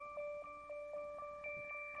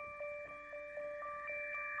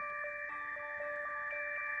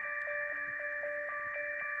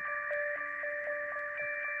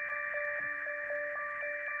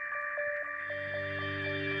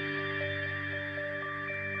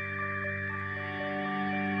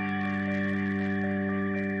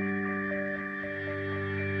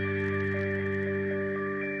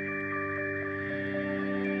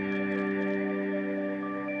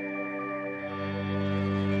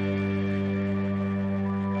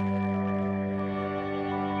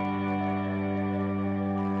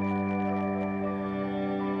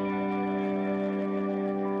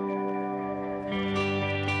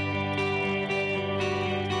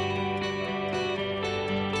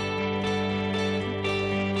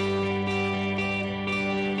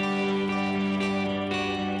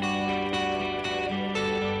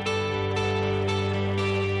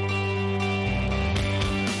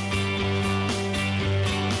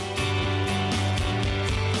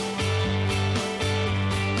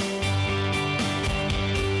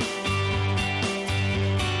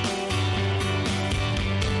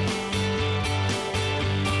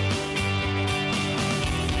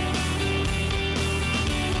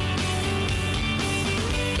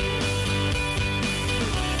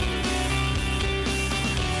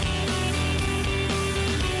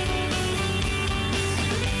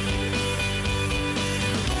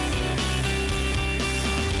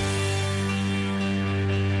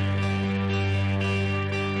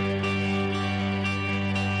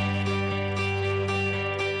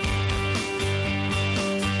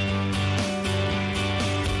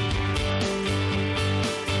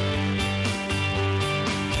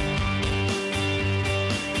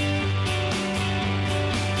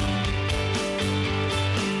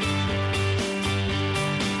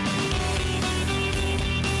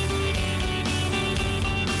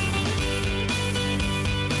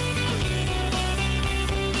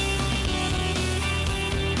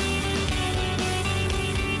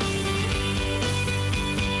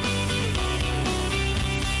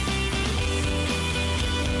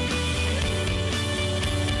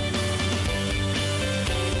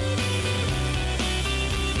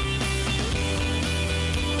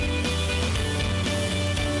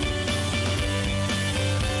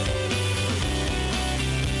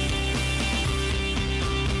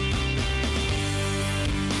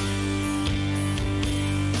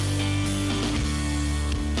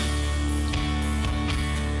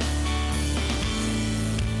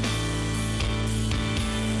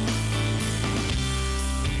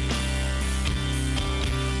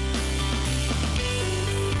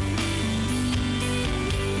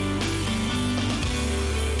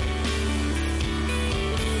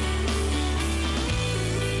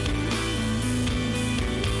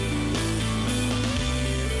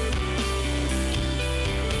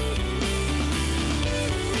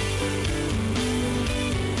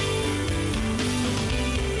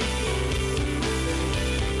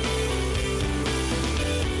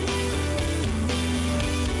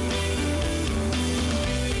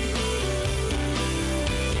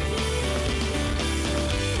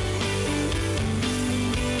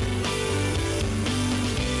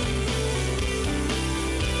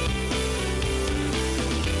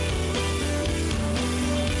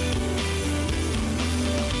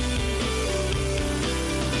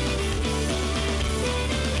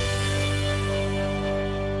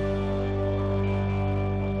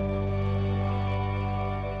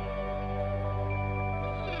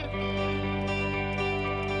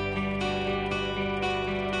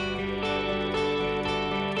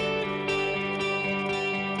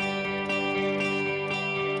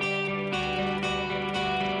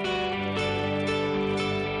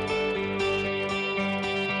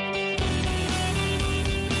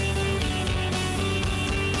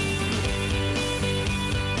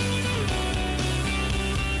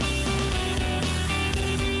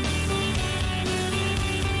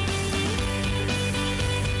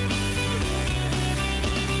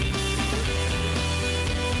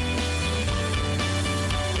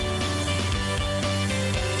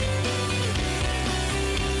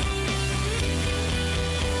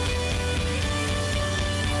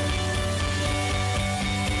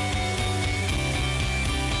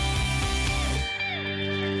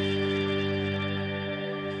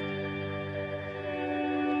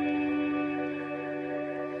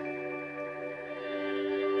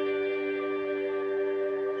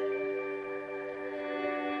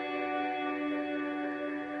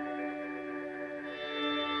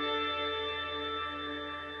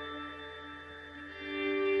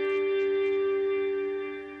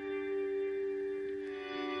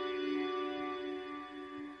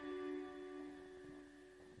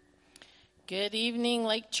Good evening,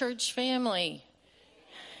 Lake Church family.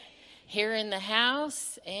 Here in the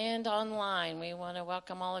house and online. We want to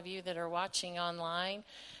welcome all of you that are watching online.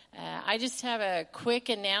 I just have a quick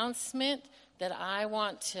announcement that I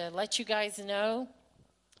want to let you guys know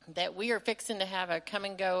that we are fixing to have a come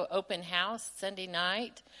and go open house Sunday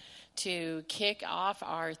night to kick off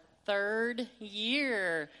our third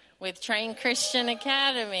year with Train Christian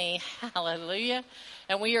Academy. Hallelujah.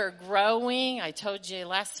 And we are growing. I told you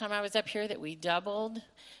last time I was up here that we doubled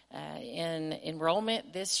in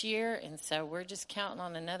enrollment this year. And so we're just counting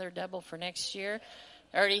on another double for next year.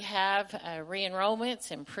 I already have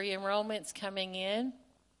re-enrollments and pre-enrollments coming in.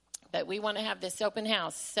 But we want to have this open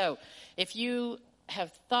house. So if you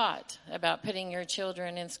have thought about putting your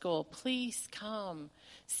children in school, please come.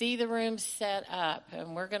 See the rooms set up,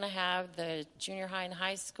 and we're going to have the junior high and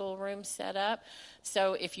high school rooms set up.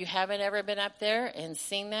 So if you haven't ever been up there and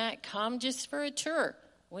seen that, come just for a tour.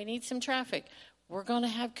 We need some traffic. We're going to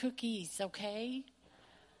have cookies, okay?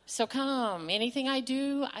 So come. Anything I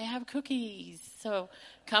do, I have cookies. So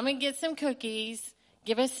come and get some cookies.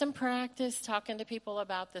 Give us some practice talking to people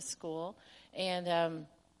about the school. And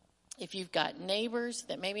if you've got neighbors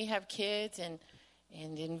that maybe have kids and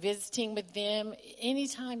in visiting with them,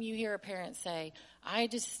 anytime you hear a parent say, I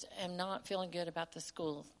just am not feeling good about the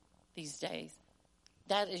school these days,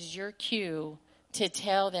 that is your cue to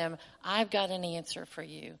tell them, I've got an answer for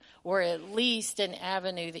you, or at least an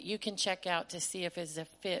avenue that you can check out to see if it's a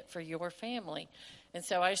fit for your family. And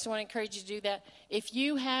so I just want to encourage you to do that. If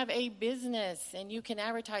you have a business and you can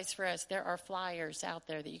advertise for us, there are flyers out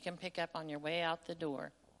there that you can pick up on your way out the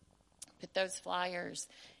door. Put those flyers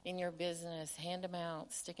in your business, hand them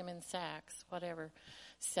out, stick them in sacks, whatever.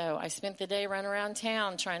 So I spent the day running around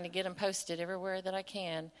town trying to get them posted everywhere that I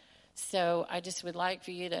can. So I just would like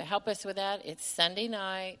for you to help us with that. It's Sunday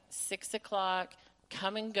night, 6 o'clock.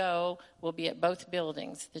 Come and go. We'll be at both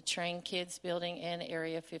buildings, the Train Kids building and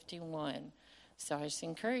Area 51. So I just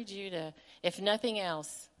encourage you to, if nothing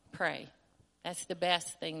else, pray. That's the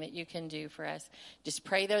best thing that you can do for us. Just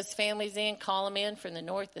pray those families in, call them in from the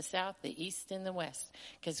north, the south, the east, and the west,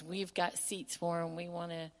 because we've got seats for them. We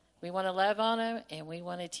want to love on them, and we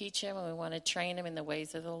want to teach them, and we want to train them in the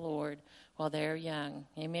ways of the Lord while they're young.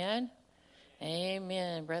 Amen?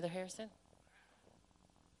 Amen. Brother Harrison?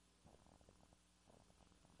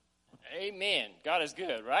 Amen. God is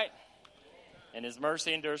good, right? And His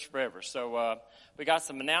mercy endures forever. So we got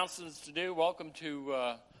some announcements to do. Welcome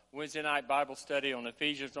to Wednesday night Bible study on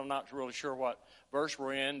Ephesians. I'm not really sure what verse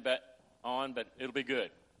we're in, but it'll be good.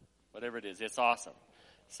 Whatever it is, it's awesome.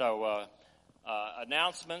 So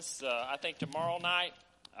announcements. I think tomorrow night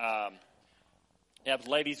you have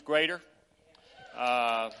Ladies Greater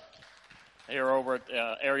here over at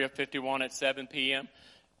Area 51 at 7 p.m.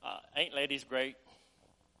 Ain't ladies great?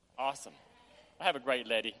 Awesome. I have a great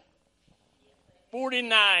lady.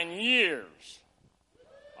 49 years.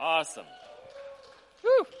 Awesome.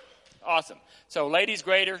 Woo. Awesome. So, Ladies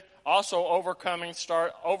Greater, also Overcomers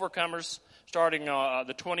starting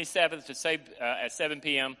the 27th at 7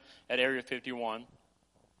 p.m. at Area 51.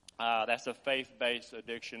 That's a faith-based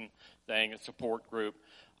addiction thing, a support group.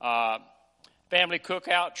 Family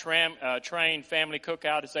Cookout, Train Family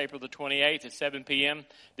Cookout is April the 28th at 7 p.m.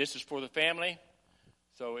 This is for the family.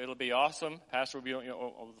 So it'll be awesome. Pastor will be with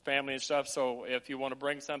the family and stuff. So if you want to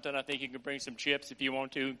bring something, I think you can bring some chips if you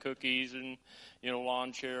want to, and cookies and,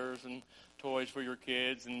 lawn chairs and toys for your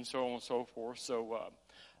kids and so on and so forth. So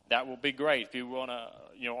that will be great. If you want to,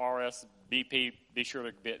 RSVP, be sure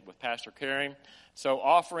to get with Pastor Carey. So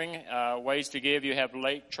offering, ways to give, you have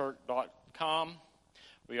lakechurch.com.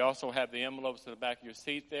 We also have the envelopes in the back of your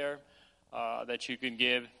seat there that you can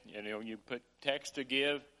give. You put text to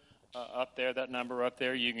give. Up there, that number up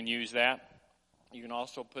there, you can use that. You can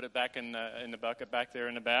also put it back in the bucket back there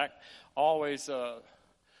in the back. Always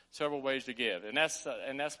several ways to give, and that's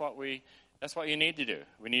what you need to do.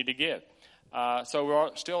 We need to give. So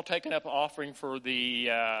we're still taking up offering for the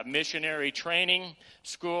missionary training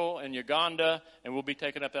school in Uganda, and we'll be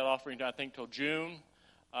taking up that offering I think till June.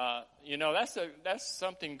 That's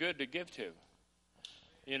something good to give to.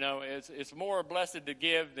 It's more blessed to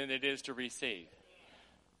give than it is to receive.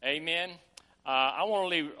 Amen. I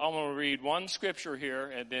want to read one scripture here,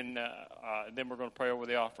 and then we're going to pray over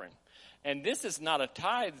the offering. And this is not a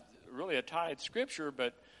tithe scripture,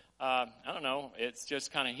 but I don't know. It's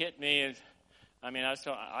just kind of hit me.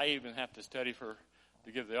 I even have to study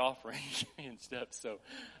to give the offering and stuff, so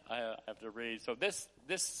I have to read. So this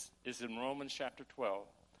is in Romans chapter 12,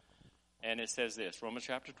 and it says this: Romans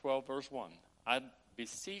chapter 12, verse 1. I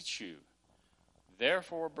beseech you,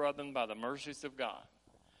 therefore, brethren, by the mercies of God,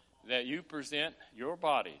 that you present your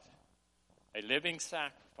bodies a living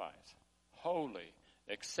sacrifice, holy,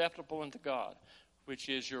 acceptable unto God, which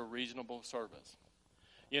is your reasonable service.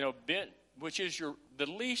 You know, which is the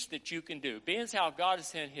least that you can do. Being as how God has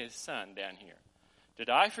sent his son down here to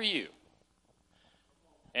die for you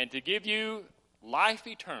and to give you life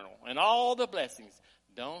eternal and all the blessings,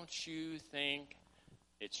 don't you think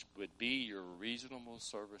it would be your reasonable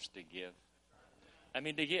service to give? I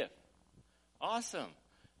mean, to give. Awesome.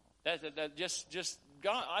 That just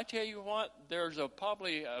God, I tell you what, there's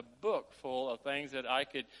probably a book full of things that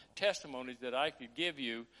testimonies that I could give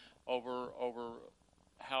you over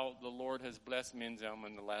how the Lord has blessed me in them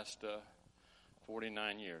in the last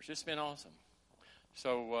 49 years. It's been awesome.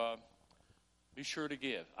 So be sure to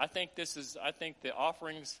give. I think the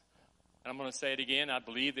offerings, and I'm going to say it again, I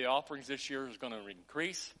believe the offerings this year is going to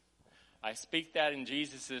increase. I speak that in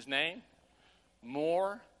Jesus' name.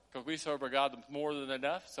 More, because we serve a God that's more than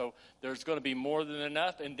enough. So there's going to be more than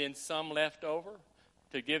enough, and then some left over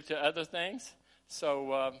to give to other things.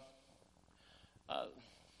 So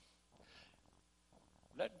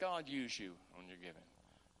let God use you on your giving.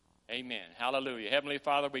 Amen. Hallelujah. Heavenly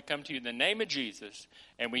Father, we come to you in the name of Jesus,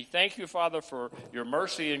 and we thank you, Father, for your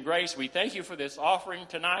mercy and grace. We thank you for this offering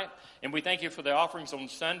tonight, and we thank you for the offerings on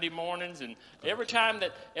Sunday mornings. And every time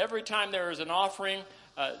there is an offering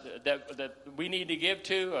that we need to give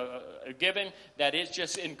to, giving, that it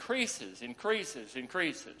just increases.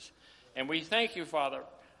 And we thank you, Father.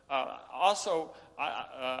 Also,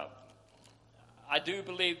 I do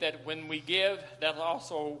believe that when we give, that's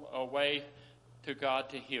also a way to God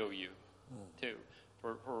to heal you, too,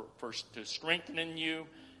 to strengthen you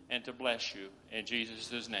and to bless you in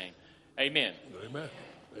Jesus' name. Amen. Amen.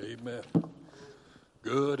 Amen.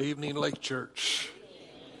 Good evening, Lake Church.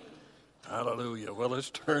 Hallelujah. Well, let's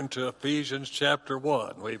turn to Ephesians chapter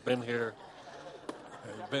 1. We've been here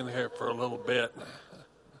for a little bit.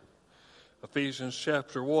 Ephesians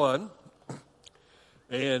chapter 1.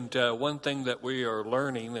 And one thing that we are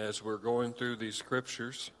learning as we're going through these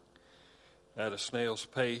scriptures at a snail's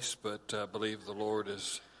pace, but I believe the Lord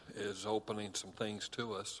is opening some things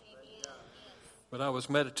to us. But I was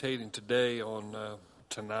meditating today on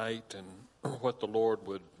tonight and what the Lord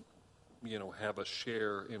would, have us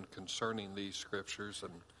share in concerning these scriptures.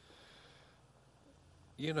 And,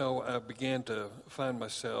 I began to find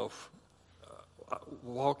myself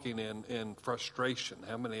walking in frustration.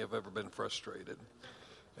 How many have ever been frustrated?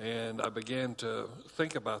 And I began to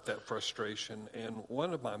think about that frustration. And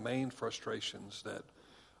one of my main frustrations that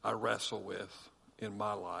I wrestle with in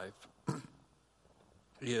my life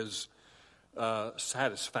is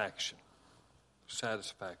satisfaction.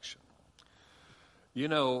 Satisfaction.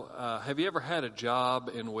 Have you ever had a job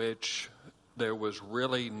in which there was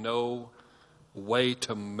really no way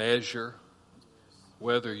to measure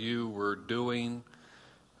whether you were doing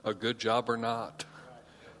a good job or not?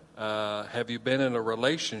 Have you been in a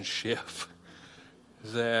relationship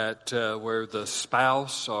that where the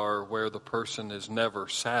spouse or where the person is never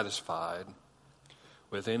satisfied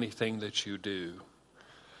with anything that you do?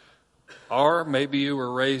 Or maybe you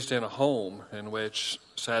were raised in a home in which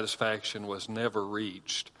satisfaction was never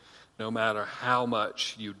reached, no matter how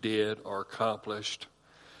much you did or accomplished.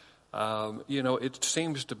 It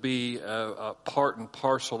seems to be a part and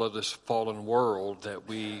parcel of this fallen world that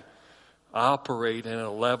we operate in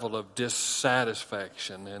a level of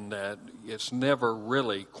dissatisfaction, and that it's never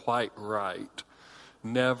really quite right,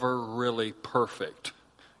 never really perfect.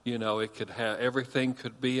 It could have, everything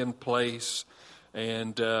could be in place,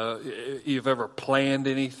 and you've ever planned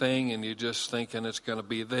anything and you're just thinking it's going to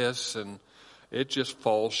be this, and it just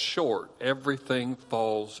falls short. Everything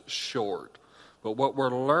falls short. But what we're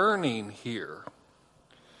learning here,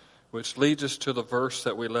 which leads us to the verse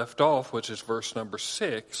that we left off, which is verse number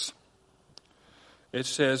 6, it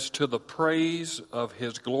says, "To the praise of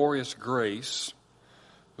his glorious grace,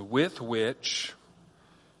 with which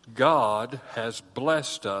God has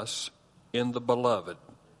blessed us in the beloved."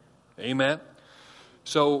 Amen?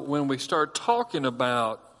 So when we start talking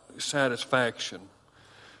about satisfaction,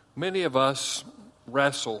 many of us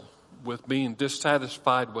wrestle with being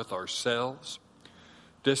dissatisfied with ourselves,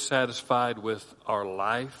 dissatisfied with our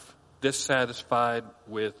life, dissatisfied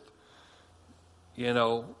with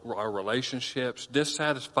our relationships,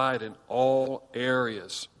 dissatisfied in all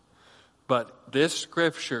areas. But this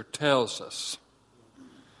scripture tells us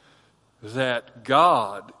that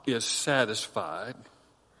God is satisfied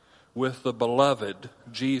with the beloved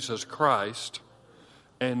Jesus Christ,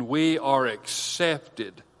 and we are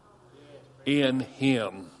accepted in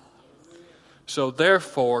him. So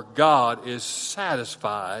therefore, God is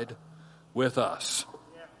satisfied with us.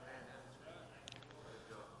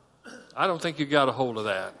 I don't think you got a hold of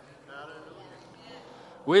that.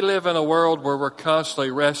 We live in a world where we're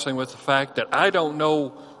constantly wrestling with the fact that I don't know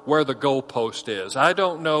where the goalpost is. I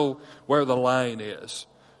don't know where the line is.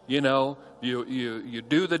 You know, you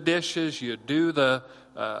do the dishes, you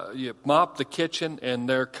mop the kitchen, and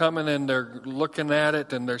they're coming and they're looking at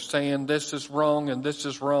it and they're saying this is wrong and this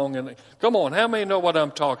is wrong. And come on, how many know what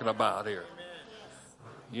I'm talking about here?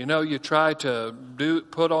 You know, you try to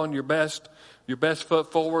put on your best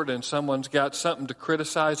foot forward, and someone's got something to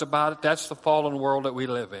criticize about it. That's the fallen world that we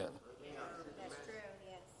live in. That's true,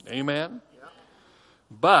 yes. Amen?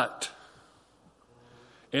 But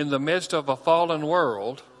in the midst of a fallen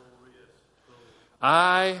world,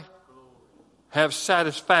 I have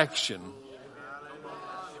satisfaction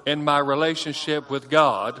in my relationship with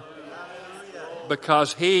God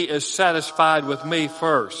because He is satisfied with me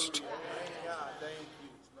first.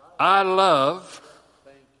 I love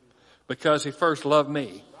because He first loved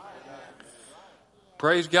me.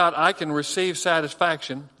 Praise God, I can receive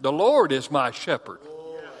satisfaction. The Lord is my shepherd.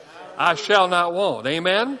 I shall not want.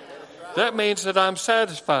 Amen? That means that I'm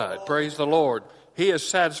satisfied. Praise the Lord. He is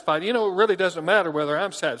satisfied. You know, it really doesn't matter whether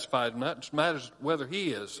I'm satisfied or not. It matters whether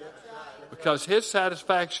He is. Because His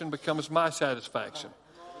satisfaction becomes my satisfaction.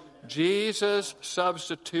 Jesus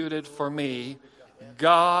substituted for me.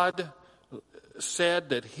 God said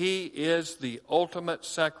that He is the ultimate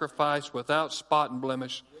sacrifice without spot and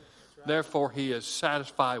blemish. Therefore, He is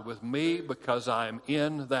satisfied with me because I am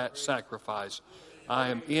in that sacrifice. I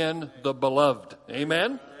am in the beloved.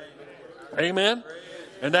 Amen? Amen?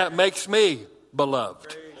 And that makes me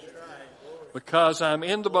beloved. Because I'm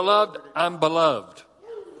in the beloved, I'm beloved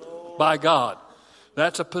by God.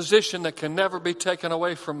 That's a position that can never be taken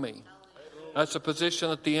away from me. That's a position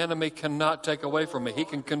that the enemy cannot take away from me. He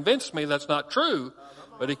can convince me that's not true,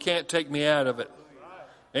 but he can't take me out of it.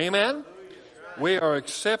 Amen? We are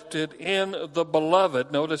accepted in the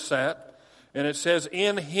beloved. Notice that. And it says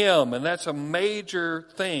in Him, and that's a major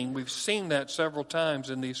thing. We've seen that several times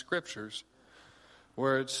in these scriptures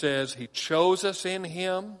where it says He chose us in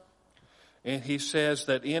Him, and He says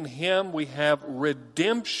that in Him we have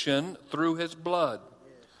redemption through His blood.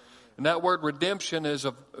 And that word redemption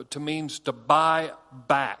means to buy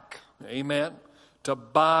back. Amen? To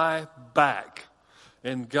buy back.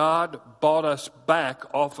 And God bought us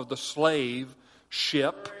back off of the slave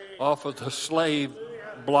ship, off of the slave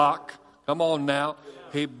block. Come on now.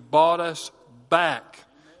 He bought us back.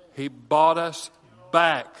 He bought us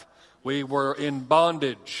back. We were in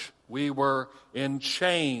bondage. We were in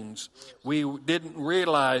chains. We didn't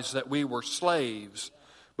realize that we were slaves.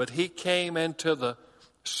 But He came into the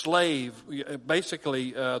slave,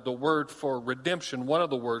 basically the word for redemption, one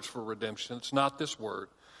of the words for redemption, it's not this word.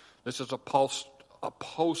 This is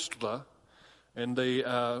apostla, and the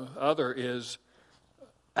other is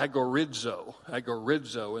agorizo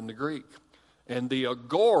in the Greek. And the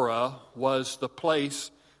agora was the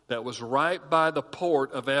place that was right by the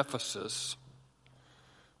port of Ephesus,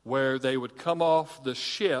 where they would come off the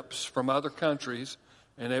ships from other countries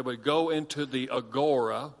and they would go into the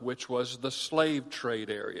agora, which was the slave trade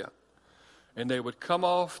area. And they would come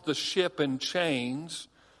off the ship in chains,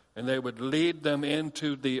 and they would lead them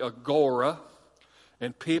into the agora.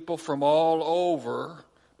 And people from all over,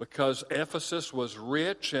 because Ephesus was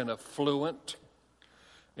rich and affluent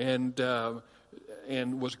and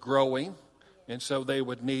was growing, and so they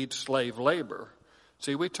would need slave labor.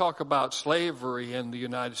 See, we talk about slavery in the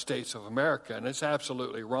United States of America, and it's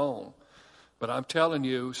absolutely wrong. But I'm telling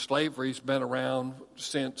you, slavery's been around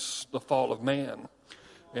since the fall of man.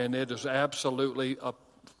 And it is absolutely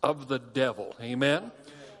of the devil. Amen?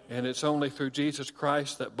 And it's only through Jesus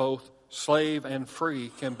Christ that both slave and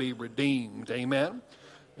free can be redeemed. Amen?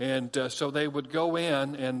 And so they would go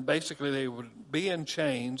in, and basically they would be in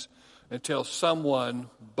chains until someone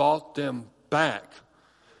bought them back,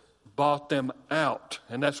 bought them out.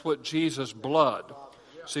 And that's what Jesus' blood.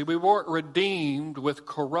 See, we weren't redeemed with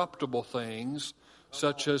corruptible things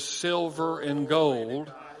such as silver and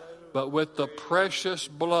gold, but with the precious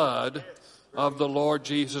blood of the Lord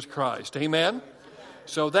Jesus Christ. Amen?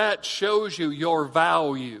 So that shows you your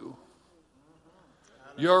value.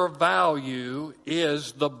 Your value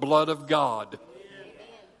is the blood of God.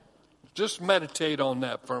 Just meditate on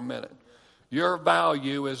that for a minute. Your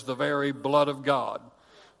value is the very blood of God,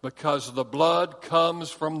 because the blood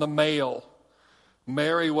comes from the male.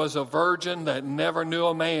 Mary was a virgin that never knew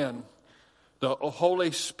a man. The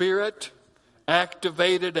Holy Spirit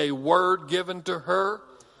activated a word given to her,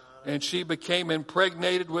 and she became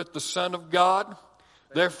impregnated with the Son of God.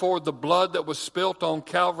 Therefore, the blood that was spilt on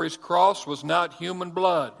Calvary's cross was not human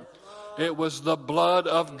blood. It was the blood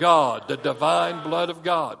of God, the divine blood of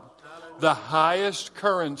God. The highest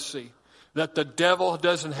currency that the devil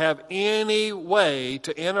doesn't have any way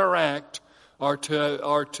to interact or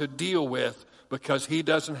to deal with, because he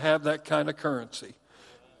doesn't have that kind of currency.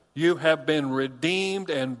 You have been redeemed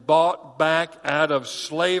and bought back out of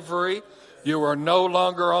slavery. You are no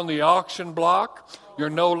longer on the auction block. You're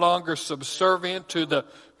no longer subservient to the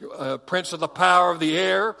prince of the power of the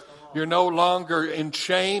air. You're no longer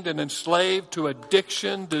enchained and enslaved to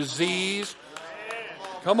addiction, disease.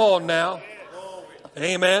 Come on now.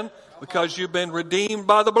 Amen. Because you've been redeemed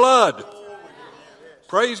by the blood.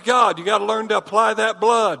 Praise God. You got to learn to apply that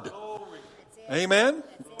blood. Amen.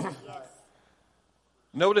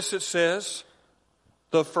 Notice it says,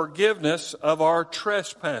 the forgiveness of our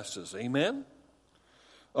trespasses. Amen.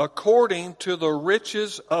 According to the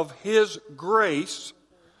riches of his grace,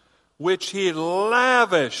 which he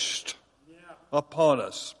lavished upon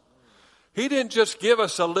us. He didn't just give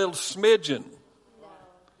us a little smidgen.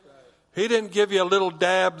 He didn't give you a little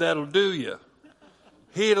dab that'll do you.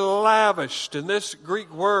 He lavished. And this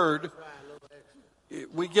Greek word,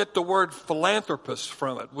 we get the word philanthropist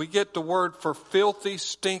from it. We get the word for filthy,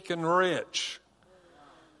 stinking rich.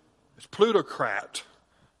 It's plutocrat.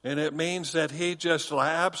 And it means that he just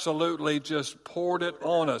absolutely just poured it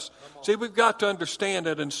on us. See, we've got to understand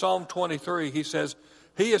that in Psalm 23, he says,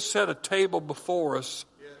 he has set a table before us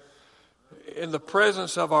in the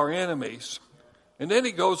presence of our enemies. And then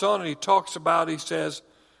he goes on and he talks about, he says,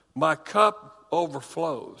 my cup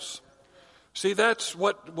overflows. See, that's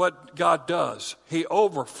what God does. He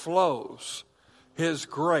overflows his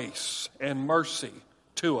grace and mercy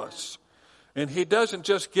to us. And he doesn't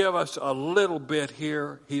just give us a little bit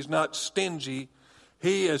here. He's not stingy.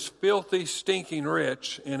 He is filthy, stinking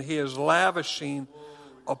rich, and he is lavishing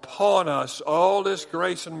upon us all this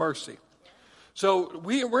grace and mercy. So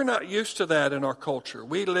we're not used to that in our culture.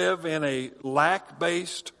 We live in a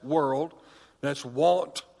lack-based world that's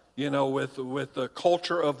want, with the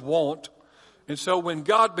culture of want. And so when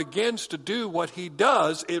God begins to do what he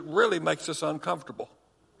does, it really makes us uncomfortable.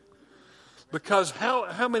 Because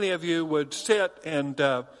how many of you would sit and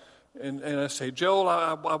I say, Joel,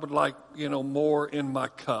 I would like, more in my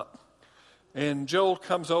cup. And Joel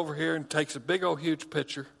comes over here and takes a big old huge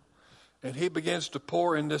pitcher, and he begins to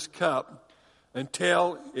pour in this cup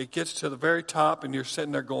until it gets to the very top, and you're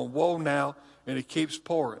sitting there going, whoa now, and he keeps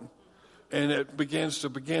pouring. And it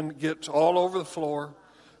gets all over the floor.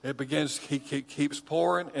 He keeps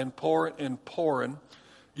pouring and pouring and pouring.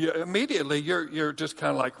 Immediately you're just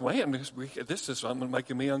kind of like, man, this is something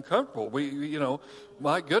making me uncomfortable.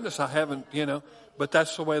 My goodness, I haven't, but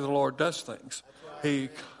that's the way the Lord does things. He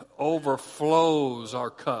overflows our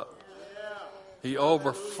cup. He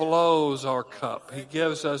overflows our cup. He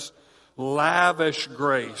gives us lavish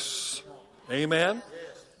grace. Amen.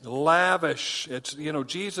 Lavish. It's,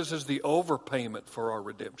 Jesus is the overpayment for our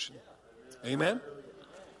redemption. Amen.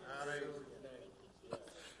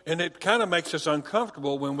 And it kind of makes us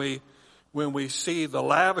uncomfortable when we see the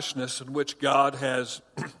lavishness in which God has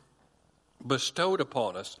bestowed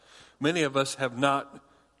upon us. Many of us have not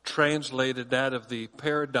translated that of the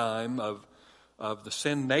paradigm of the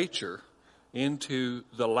sin nature into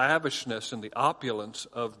the lavishness and the opulence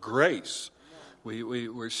of grace.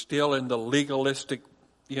 We're still in the legalistic,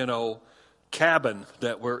 cabin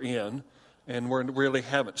that we're in, and we really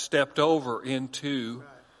haven't stepped over into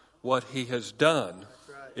what he has done.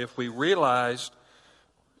 If we realized,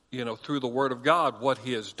 through the Word of God what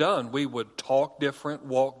he has done, we would talk different,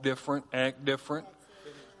 walk different, act different.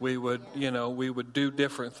 We would do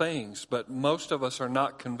different things. But most of us are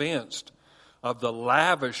not convinced of the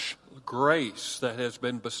lavish grace that has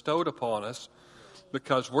been bestowed upon us,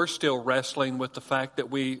 because we're still wrestling with the fact that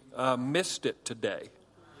we missed it today.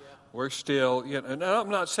 We're still, and I'm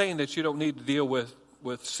not saying that you don't need to deal with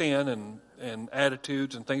sin and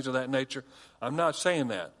attitudes and things of that nature. I'm not saying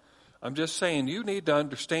that. I'm just saying you need to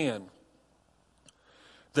understand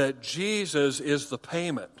that Jesus is the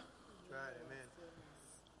payment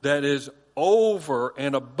that is over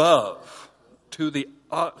and above to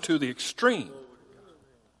the extreme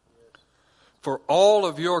for all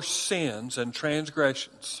of your sins and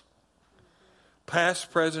transgressions,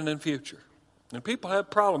 past, present, and future. And people have a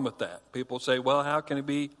problem with that. People say, well, how can it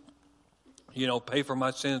be, pay for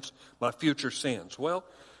my sins, my future sins? Well,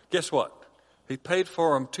 guess what? He paid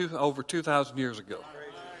for them over 2,000 years ago.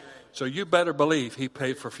 So you better believe he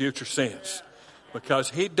paid for future sins,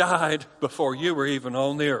 because he died before you were even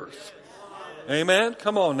on the earth. Amen?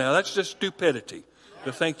 Come on now. That's just stupidity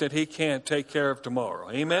to think that he can't take care of tomorrow.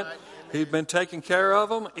 Amen? He's been taking care of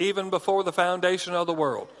them even before the foundation of the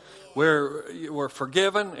world. We're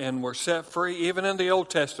forgiven and we're set free, even in the Old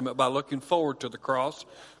Testament, by looking forward to the cross.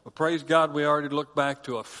 But praise God, we already look back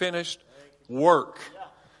to a finished work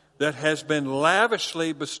that has been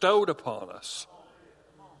lavishly bestowed upon us.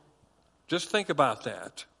 Just think about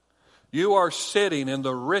that. You are sitting in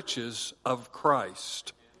the riches of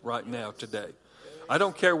Christ right now today. I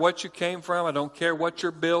don't care what you came from. I don't care what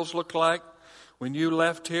your bills look like. When you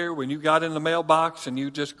left here, when you got in the mailbox and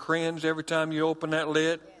you just cringed every time you open that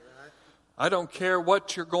lid. I don't care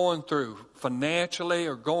what you're going through financially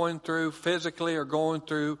or going through physically or going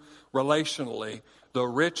through relationally. The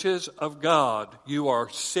riches of God, you are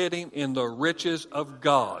sitting in the riches of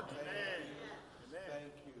God.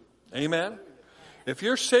 Amen? If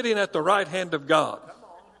you're sitting at the right hand of God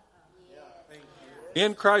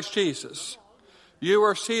in Christ Jesus, you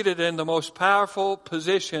are seated in the most powerful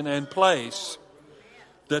position and place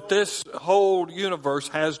that this whole universe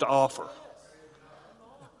has to offer,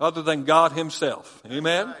 other than God himself.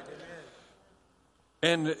 Amen?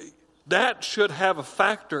 And that should have a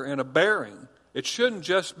factor and a bearing. It shouldn't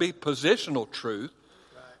just be positional truth.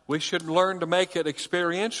 We should learn to make it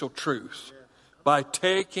experiential truth by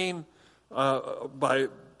taking, by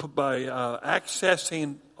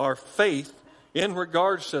accessing our faith in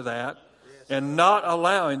regards to that, and not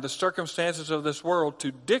allowing the circumstances of this world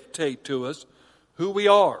to dictate to us who we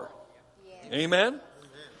are. Amen?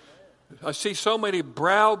 I see so many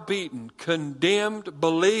browbeaten, condemned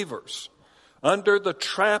believers under the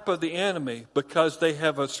trap of the enemy because they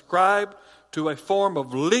have ascribed to a form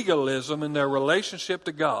of legalism in their relationship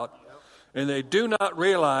to God, and they do not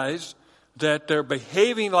realize that they're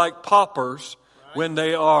behaving like paupers when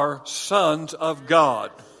they are sons of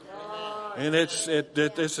God. And this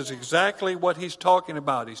is exactly what he's talking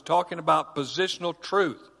about. He's talking about positional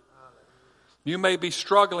truth. You may be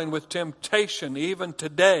struggling with temptation even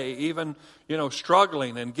today, even,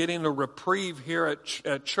 struggling and getting a reprieve here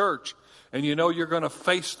at church. And you're going to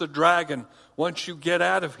face the dragon once you get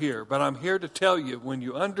out of here. But I'm here to tell you, when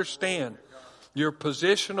you understand your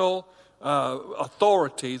positional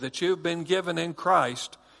authority that you've been given in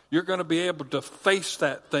Christ, you're going to be able to face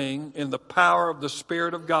that thing in the power of the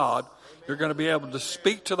Spirit of God. You're going to be able to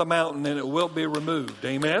speak to the mountain and it will be removed.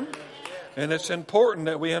 Amen? And it's important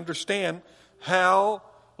that we understand how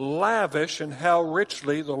lavish and how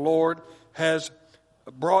richly the Lord has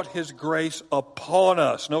brought his grace upon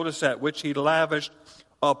us. Notice that, which he lavished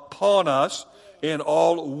upon us in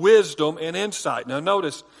all wisdom and insight. Now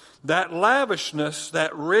notice, that lavishness,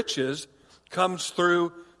 that riches, comes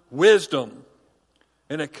through wisdom.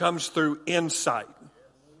 And it comes through insight.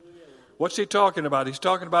 What's he talking about? He's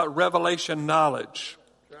talking about revelation knowledge.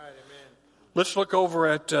 Let's look over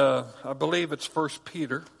at, I believe it's 1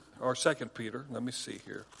 Peter, or 2 Peter. Let me see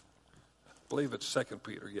here. I believe it's 2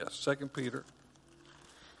 Peter. Yes, 2 Peter.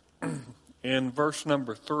 In verse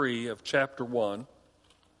number 3 of chapter 1.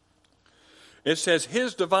 It says,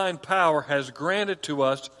 his divine power has granted to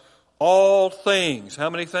us all things. How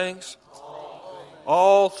many things?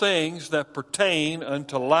 All things that pertain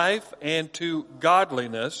unto life and to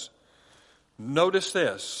godliness. Notice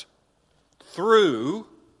this. Through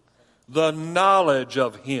the knowledge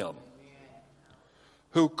of him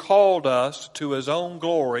who called us to his own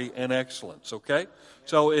glory and excellence. Okay?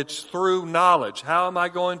 So it's through knowledge. How am I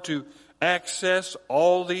going to access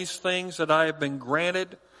all these things that I have been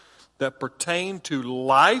granted that pertain to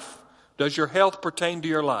life? Does your health pertain to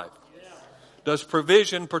your life? Does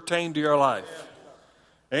provision pertain to your life?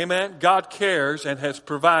 Amen. God cares and has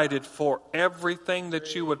provided for everything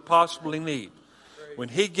that you would possibly need. When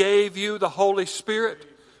he gave you the Holy Spirit,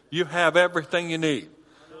 you have everything you need.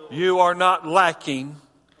 You are not lacking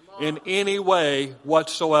in any way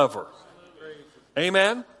whatsoever.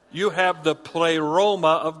 Amen. You have the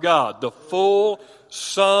pleroma of God, the full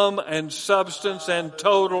sum and substance and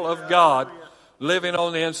total of God living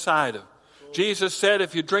on the inside of you. Jesus said,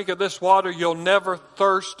 if you drink of this water, you'll never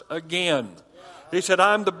thirst again. He said,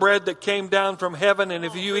 I'm the bread that came down from heaven, and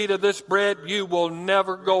if you eat of this bread, you will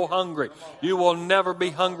never go hungry. You will never be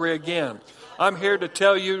hungry again. I'm here to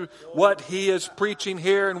tell you what he is preaching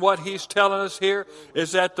here and what he's telling us here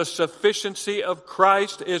is that the sufficiency of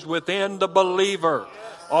Christ is within the believer.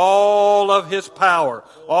 All of his power,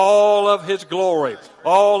 all of his glory,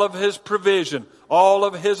 all of his provision, all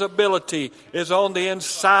of his ability is on the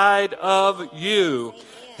inside of you.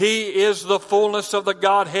 He is the fullness of the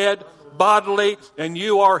Godhead bodily, and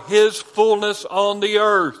you are his fullness on the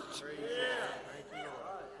earth.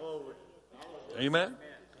 Amen.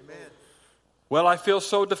 Well, I feel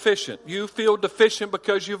so deficient. You feel deficient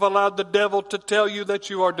because you've allowed the devil to tell you that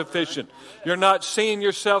you are deficient. You're not seeing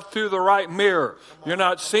yourself through the right mirror. You're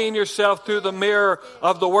not seeing yourself through the mirror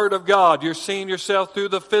of the Word of God. You're seeing yourself through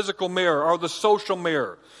the physical mirror or the social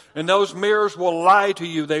mirror. And those mirrors will lie to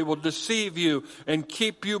you. They will deceive you and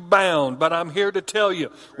keep you bound. But I'm here to tell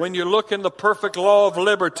you, when you look in the perfect law of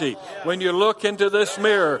liberty, when you look into this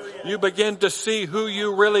mirror, you begin to see who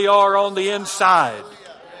you really are on the inside.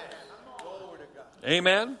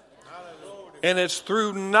 Amen? And it's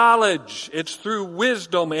through knowledge, it's through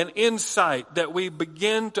wisdom and insight that we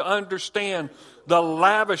begin to understand the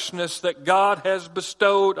lavishness that God has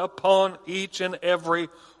bestowed upon each and every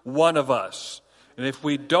one of us. And if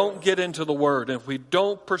we don't get into the Word, and if we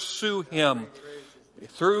don't pursue Him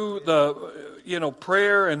through the,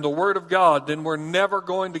 prayer and the Word of God, then we're never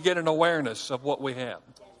going to get an awareness of what we have.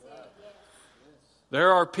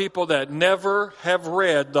 There are people that never have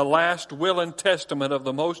read the last will and testament of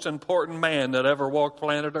the most important man that ever walked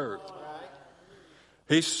planet Earth.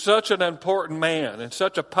 He's such an important man and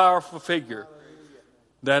such a powerful figure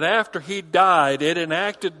that after he died, it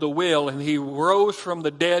enacted the will, and he rose from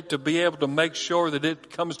the dead to be able to make sure that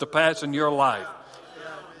it comes to pass in your life.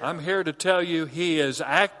 I'm here to tell you he is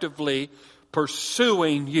actively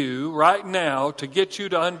pursuing you right now to get you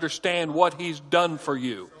to understand what he's done for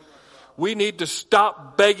you. We need to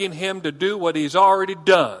stop begging him to do what he's already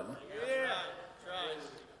done.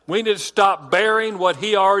 We need to stop bearing what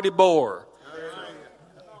he already bore.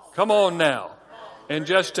 Come on now. And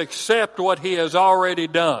just accept what he has already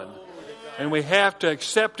done. And we have to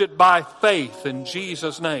accept it by faith in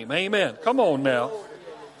Jesus' name. Amen. Come on now.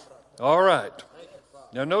 All right.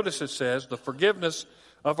 Now notice it says, the forgiveness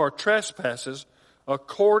of our trespasses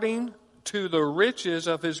according to the riches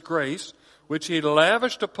of his grace, which he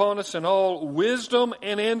lavished upon us in all wisdom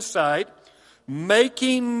and insight,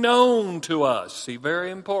 making known to us. See, very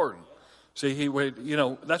important. See,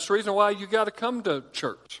 that's the reason why you got to come to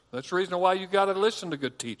church. That's the reason why you got to listen to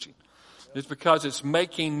good teaching. It's because it's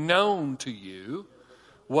making known to you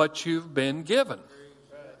what you've been given.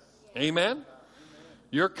 Amen?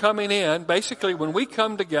 You're coming in. Basically, when we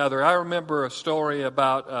come together, I remember a story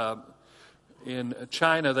about in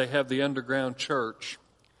China, they have the underground church.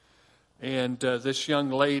 And this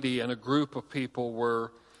young lady and a group of people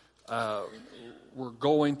were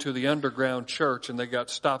going to the underground church, and they got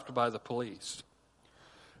stopped by the police.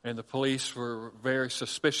 And the police were very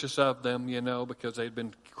suspicious of them, because they'd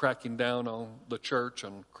been cracking down on the church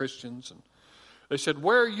and Christians. And they said,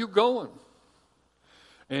 "Where are you going?"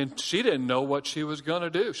 And she didn't know what she was going to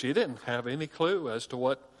do. She didn't have any clue as to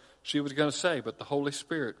what she was going to say, but the Holy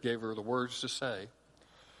Spirit gave her the words to say.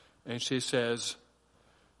 And she says,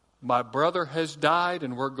 "My brother has died,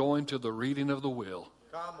 and we're going to the reading of the will."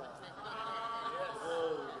 Come on.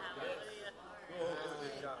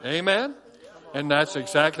 Amen? And that's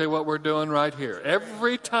exactly what we're doing right here.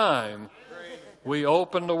 Every time we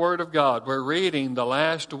open the Word of God, we're reading the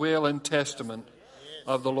last will and testament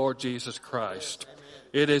of the Lord Jesus Christ.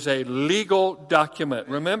 It is a legal document.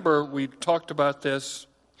 Remember, we talked about this.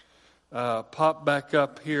 Pop back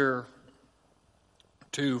up here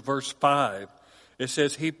to verse 5. It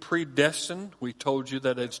says, he predestined. We told you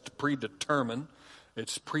that it's predetermined.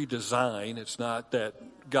 It's pre-design. It's not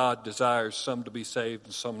that God desires some to be saved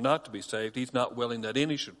and some not to be saved. He's not willing that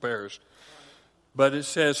any should perish. But it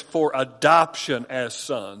says for adoption as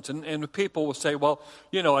sons. And people will say, well,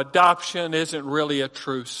 adoption isn't really a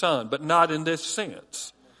true son. But not in this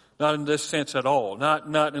sense. Not in this sense at all.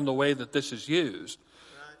 Not in the way that this is used.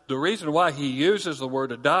 The reason why he uses the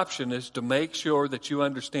word adoption is to make sure that you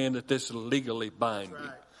understand that this is legally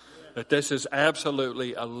binding. That this is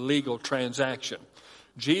absolutely a legal transaction.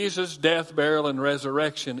 Jesus' death, burial, and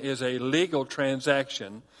resurrection is a legal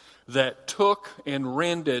transaction that took and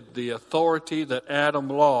rendered the authority that Adam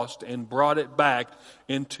lost and brought it back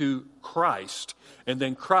into Christ. And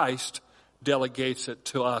then Christ delegates it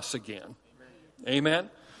to us again. Amen?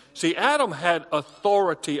 See, Adam had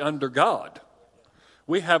authority under God.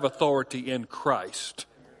 We have authority in Christ.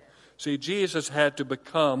 See, Jesus had to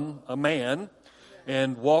become a man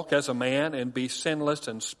and walk as a man and be sinless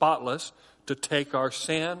and spotless to take our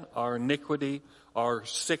sin, our iniquity, our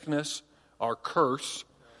sickness, our curse.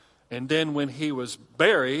 And then when he was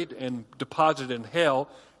buried and deposited in hell,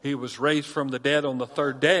 he was raised from the dead on the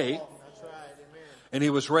third day. And he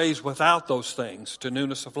was raised without those things to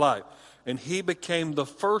newness of life. And he became the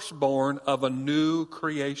firstborn of a new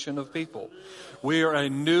creation of people. We are a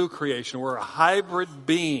new creation. We're a hybrid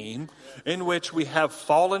being in which we have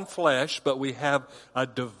fallen flesh, but we have a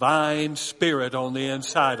divine spirit on the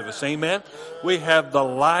inside of us. Amen? We have the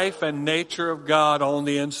life and nature of God on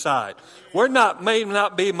the inside. May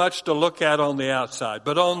not be much to look at on the outside,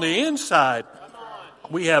 but on the inside,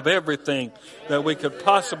 we have everything that we could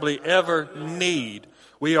possibly ever need.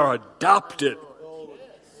 We are adopted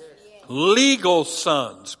legal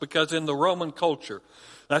sons, because in the Roman culture,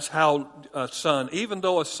 That's how a son, even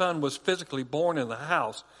though a son was physically born in the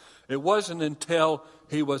house, it wasn't until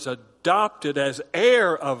he was adopted as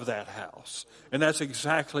heir of that house. And that's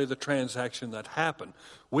exactly the transaction that happened.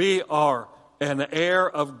 We are an heir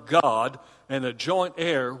of God and a joint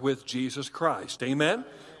heir with Jesus Christ. Amen?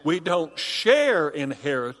 We don't share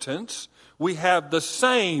inheritance. We have the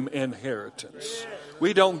same inheritance.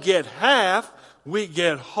 We don't get half, we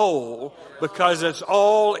get whole, because it's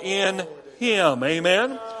all in Him.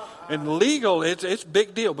 Amen? And legal, it's a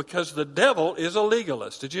big deal, because the devil is a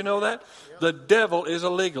legalist. Did you know that? The devil is a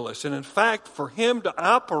legalist. And in fact, for him to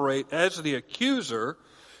operate as the accuser,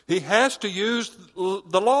 he has to use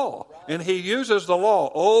the law. And he uses the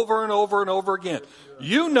law over and over and over again.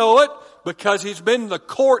 You know it because he's been in the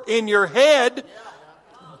court in your head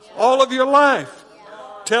all of your life,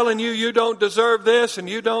 telling you you don't deserve this and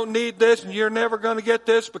you don't need this and you're never going to get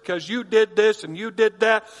this because you did this and you did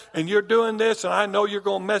that and you're doing this and I know you're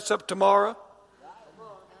going to mess up tomorrow.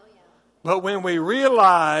 But when we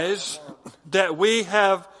realize that we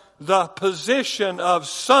have the position of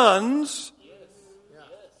sons,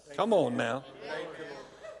 come on now.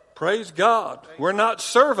 Praise God. We're not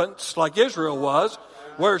servants like Israel was.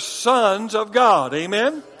 We're sons of God.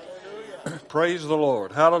 Amen? Praise the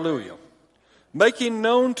Lord. Hallelujah. Making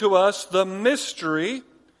known to us the mystery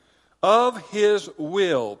of His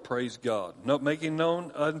will. Praise God. No, making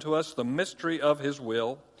known unto us the mystery of His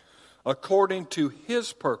will according to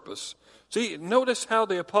His purpose. See, notice how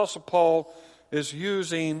the Apostle Paul is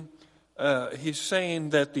using, he's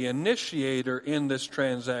saying that the initiator in this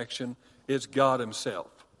transaction is God Himself.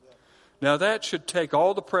 Now that should take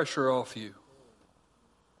all the pressure off you.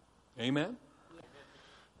 Amen?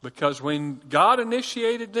 Because when God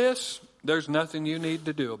initiated this, there's nothing you need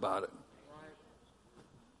to do about it.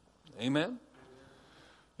 Amen?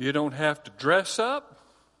 You don't have to dress up.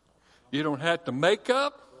 You don't have to make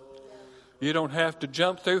up. You don't have to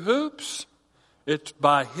jump through hoops. It's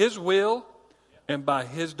by His will and by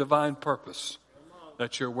His divine purpose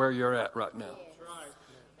that you're where you're at right now.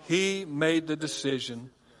 He made the decision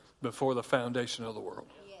before the foundation of the world.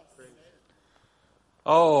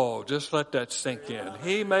 Oh, just let that sink in.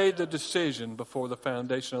 He made the decision before the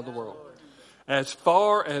foundation of the world. As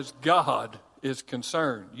far as God is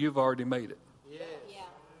concerned, you've already made it.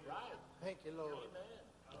 Thank you, Lord.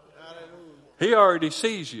 He already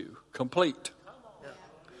sees you complete.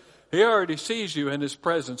 He already sees you in His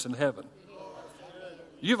presence in heaven.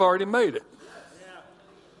 You've already made it.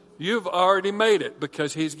 You've already made it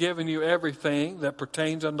because He's given you everything that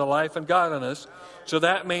pertains unto life and godliness. So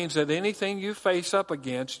that means that anything you face up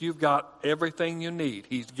against, you've got everything you need.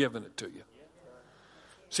 He's given it to you.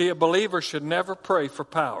 See, a believer should never pray for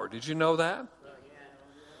power. Did you know that?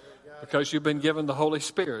 Because you've been given the Holy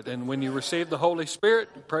Spirit. And when you receive the Holy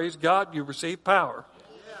Spirit, praise God, you receive power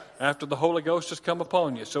after the Holy Ghost has come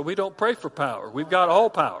upon you. So we don't pray for power. We've got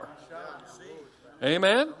all power.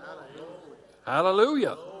 Amen?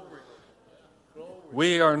 Hallelujah.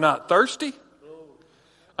 We are not thirsty.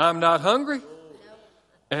 I'm not hungry.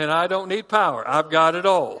 And I don't need power. I've got it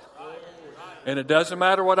all. And it doesn't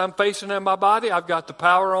matter what I'm facing in my body. I've got the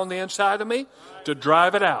power on the inside of me to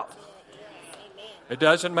drive it out. It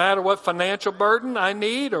doesn't matter what financial burden I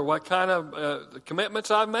need or what kind of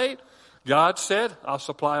commitments I've made. God said, I'll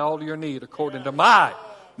supply all your need according to my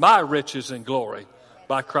riches and glory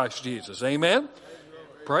by Christ Jesus. Amen?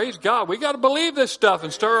 Praise God. We got to believe this stuff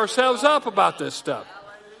and stir ourselves up about this stuff.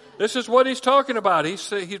 This is what he's talking about. He's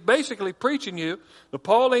basically preaching you the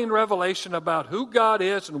Pauline revelation about who God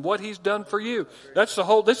is and what He's done for you. This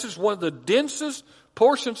is one of the densest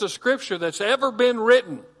portions of Scripture that's ever been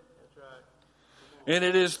written. And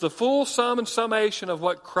it is the full sum and summation of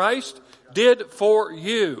what Christ did for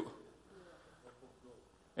you.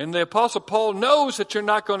 And the Apostle Paul knows that you're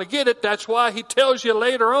not going to get it. That's why he tells you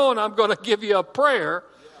later on, I'm going to give you a prayer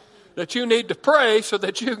that you need to pray so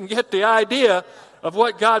that you can get the idea of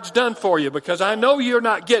what God's done for you. Because I know you're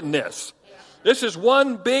not getting this. This is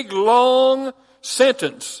one big long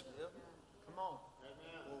sentence.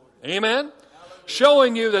 Amen?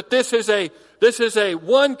 Showing you that this is a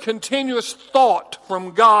one continuous thought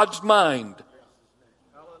from God's mind.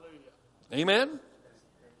 Amen?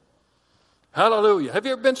 Hallelujah. Have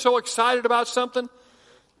you ever been so excited about something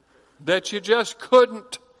that you just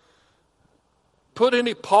couldn't put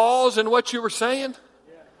any pause in what you were saying?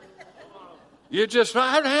 You just,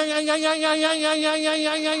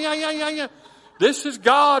 this is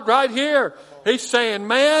God right here. He's saying,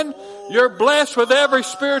 man, you're blessed with every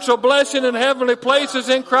spiritual blessing in heavenly places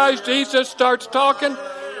in Christ Jesus. Starts talking.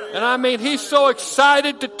 And I mean, he's so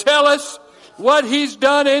excited to tell us what He's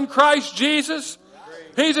done in Christ Jesus.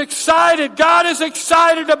 He's excited. God is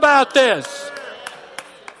excited about this.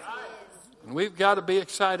 And we've got to be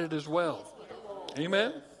excited as well.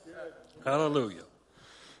 Amen? Hallelujah.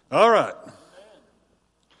 All right.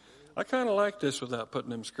 I kind of like this without putting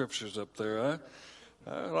them scriptures up there.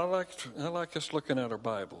 I like us looking at our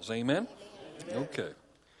Bibles. Amen? Okay.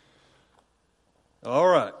 All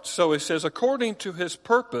right. So it says, according to his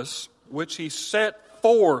purpose, which he set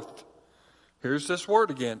forth. Here's this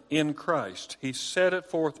word again, in Christ. He set it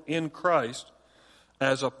forth in Christ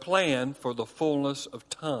as a plan for the fullness of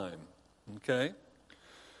time. Okay?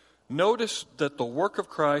 Notice that the work of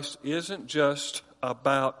Christ isn't just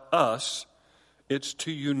about us. It's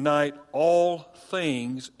to unite all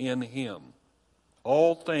things in him.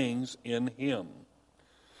 All things in him.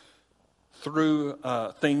 Through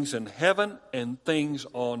things in heaven and things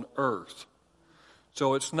on earth.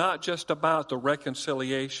 So it's not just about the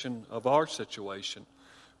reconciliation of our situation,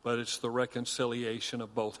 but it's the reconciliation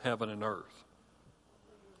of both heaven and earth.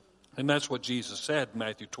 And that's what Jesus said in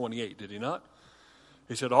Matthew 28, did he not?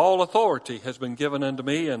 He said, all authority has been given unto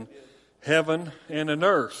me in heaven and in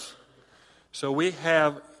earth. So we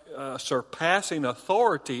have surpassing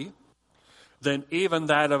authority than even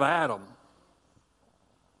that of Adam.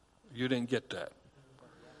 You didn't get that.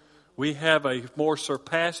 We have a more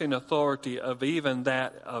surpassing authority of even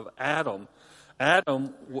that of Adam.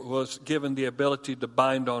 Adam was given the ability to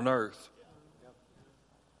bind on earth.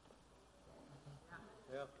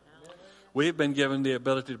 We've been given the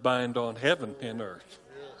ability to bind on heaven and earth.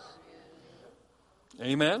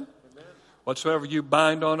 Amen? Whatsoever you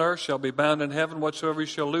bind on earth shall be bound in heaven. Whatsoever you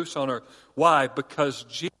shall loose on earth. Why? Because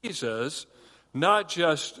Jesus not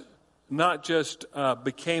just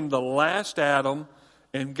became the last Adam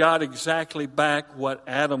and got exactly back what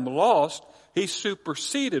Adam lost. He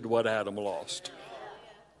superseded what Adam lost.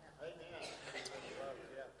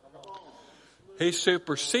 He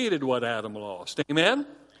superseded what Adam lost. Amen?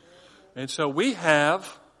 And so we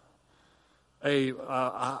have a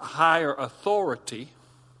higher authority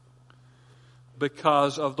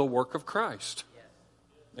because of the work of Christ.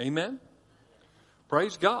 Amen?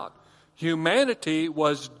 Praise God. Humanity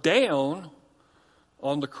was down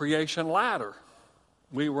on the creation ladder.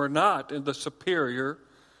 We were not in the superior,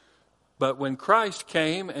 but when Christ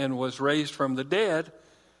came and was raised from the dead,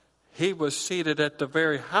 he was seated at the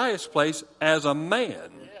very highest place as a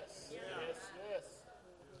man.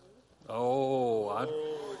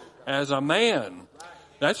 As a man.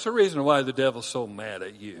 That's the reason why the devil's so mad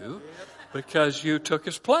at you, because you took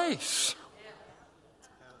his place.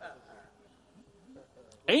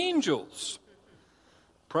 Angels.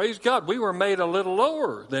 Praise God. We were made a little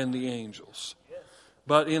lower than the angels.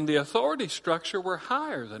 But in the authority structure, we're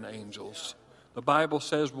higher than angels. The Bible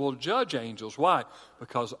says we'll judge angels. Why?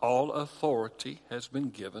 Because all authority has been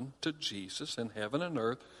given to Jesus in heaven and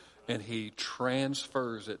earth, and he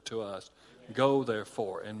transfers it to us. Go,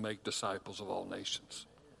 therefore, and make disciples of all nations.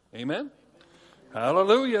 Amen?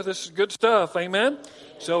 Hallelujah. This is good stuff. Amen?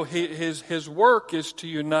 So his work is to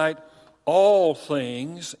unite all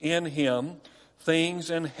things in him, things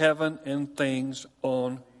in heaven and things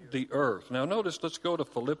on the earth. Now notice, let's go to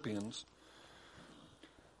Philippians.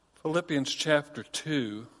 Philippians chapter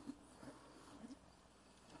 2.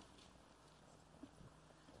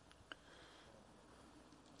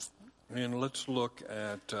 And let's look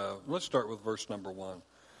at, let's start with verse number 1.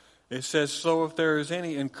 It says, so if there is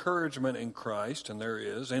any encouragement in Christ, and there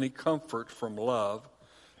is, any comfort from love,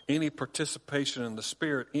 any participation in the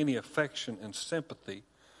Spirit, any affection and sympathy,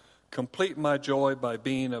 complete my joy by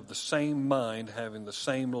being of the same mind, having the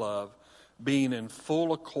same love, being in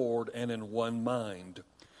full accord and in one mind.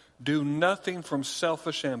 Do nothing from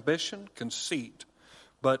selfish ambition, conceit,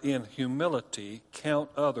 but in humility count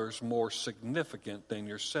others more significant than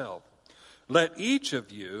yourself. Let each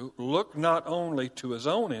of you look not only to his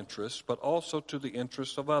own interests, but also to the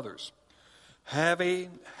interests of others.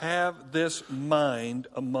 Have this mind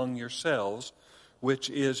among yourselves, which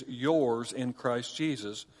is yours in Christ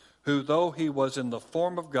Jesus, who, though he was in the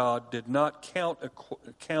form of God, did not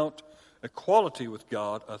count equality with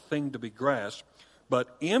God a thing to be grasped,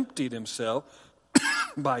 but emptied himself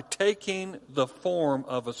by taking the form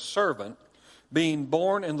of a servant, being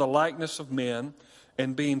born in the likeness of men,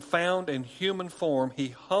 and being found in human form, he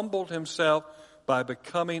humbled himself by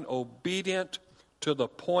becoming obedient to the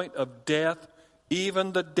point of death,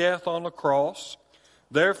 even the death on the cross.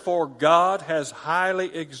 Therefore God has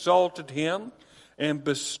highly exalted him and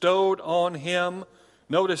bestowed on him,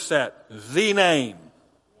 notice that, the name.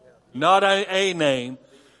 Not a name,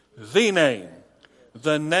 the name.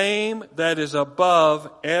 The name that is above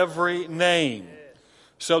every name.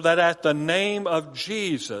 So that at the name of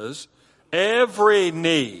Jesus, Every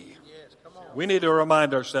knee. We need to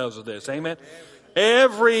remind ourselves of this. Amen.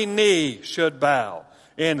 Every knee should bow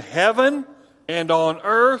in heaven and on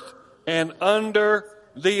earth and under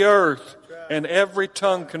the earth. And every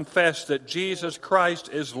tongue confess that Jesus Christ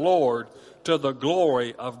is Lord to the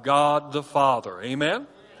glory of God the Father. Amen.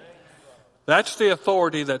 That's the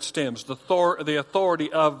authority that stems, the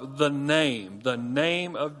authority of the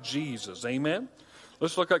name of Jesus. Amen.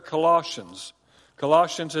 Let's look at Colossians.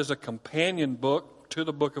 Colossians is a companion book to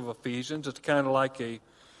the book of Ephesians. It's kind of like a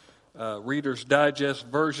Reader's Digest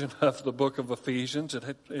version of the book of Ephesians.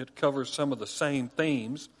 It covers some of the same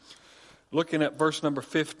themes. Looking at verse number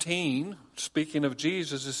 15, speaking of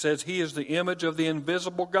Jesus, it says, He is the image of the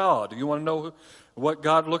invisible God. You want to know what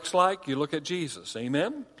God looks like? You look at Jesus.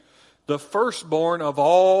 Amen? The firstborn of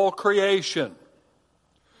all creation.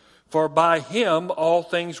 For by Him all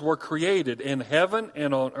things were created in heaven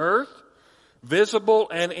and on earth, visible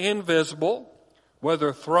and invisible,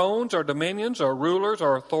 whether thrones or dominions or rulers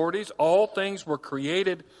or authorities, all things were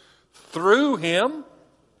created through Him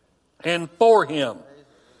and for Him.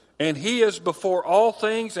 And He is before all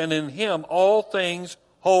things, and in Him all things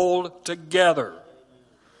hold together.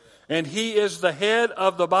 And He is the head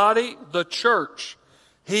of the body, the church.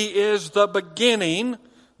 He is the beginning,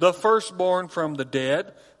 the firstborn from the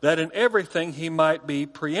dead, that in everything He might be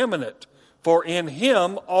preeminent. For in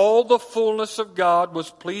Him all the fullness of God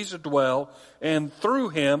was pleased to dwell, and through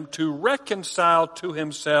Him to reconcile to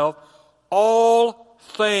Himself all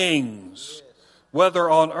things, whether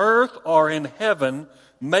on earth or in heaven,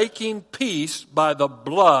 making peace by the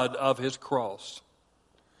blood of His cross.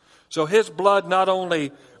 So His blood not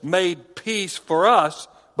only made peace for us,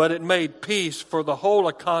 but it made peace for the whole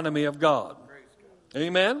economy of God.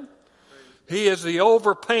 Amen? He is the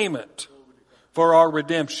overpayment for our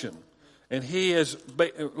redemption. And He is,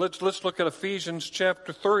 let's look at Ephesians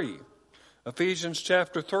chapter 3. Ephesians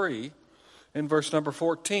chapter 3 in verse number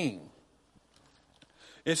 14.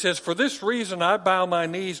 It says, For this reason I bow my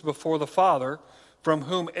knees before the Father, from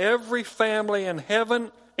whom every family in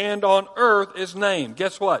heaven and on earth is named.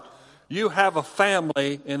 Guess what? You have a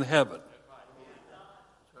family in heaven.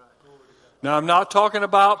 Now, I'm not talking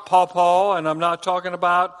about Pawpaw, and I'm not talking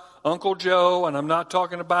about Uncle Joe, and I'm not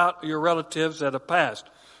talking about your relatives that have passed.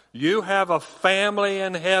 You have a family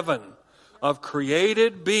in heaven of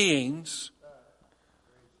created beings.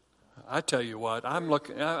 I tell you what, I'm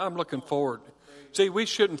looking forward. See, we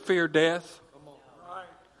shouldn't fear death.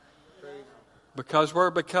 Because we're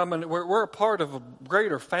a part of a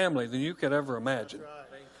greater family than you could ever imagine.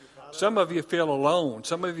 Some of you feel alone.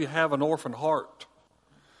 Some of you have an orphan heart.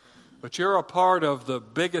 But you're a part of the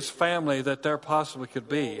biggest family that there possibly could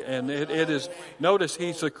be. And it is, notice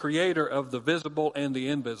He's the creator of the visible and the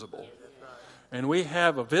invisible. And we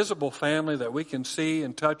have a visible family that we can see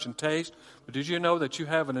and touch and taste. But did you know that you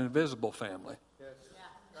have an invisible family?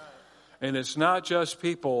 And it's not just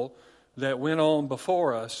people that went on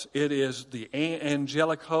before us. It is the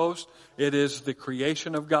angelic host. It is the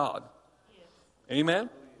creation of God. Amen?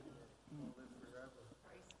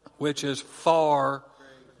 Which is far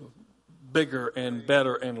bigger and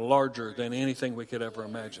better and larger than anything we could ever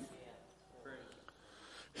imagine.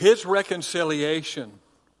 His reconciliation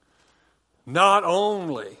not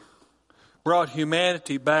only brought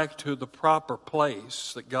humanity back to the proper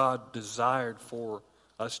place that God desired for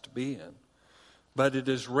us to be in, but it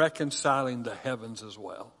is reconciling the heavens as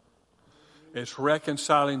well. It's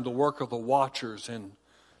reconciling the work of the watchers in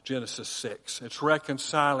Genesis 6. It's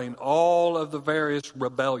reconciling all of the various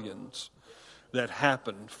rebellions that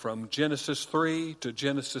happened from Genesis 3 to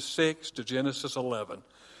Genesis 6 to Genesis 11.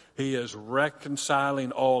 He is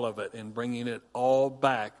reconciling all of it and bringing it all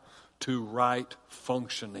back to right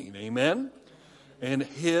functioning. Amen? And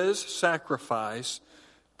His sacrifice,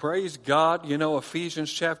 praise God, you know,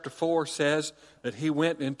 Ephesians chapter 4 says that He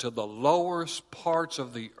went into the lowest parts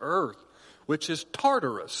of the earth, which is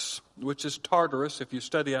Tartarus. If you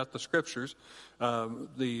study out the scriptures,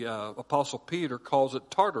 the Apostle Peter calls it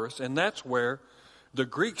Tartarus, and that's where the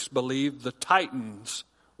Greeks believed the Titans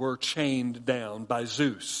were chained down by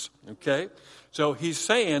Zeus. Okay? So he's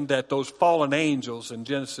saying that those fallen angels in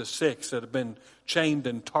Genesis 6 that have been chained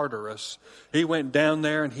in Tartarus, He went down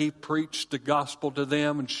there and He preached the gospel to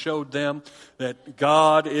them and showed them that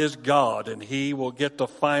God is God and He will get the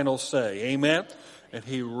final say. Amen? And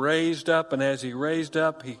He raised up, and as He raised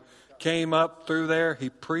up, He came up through there. He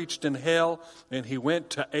preached in hell, and he went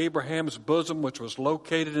to Abraham's bosom, which was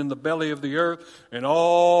located in the belly of the earth. And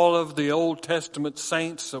all of the Old Testament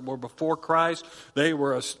saints that were before Christ, they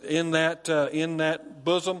were in that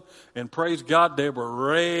bosom. And praise God, they were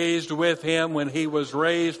raised with him when he was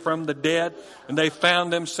raised from the dead. And they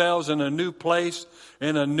found themselves in a new place,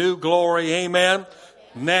 in a new glory. Amen.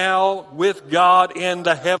 Now with God in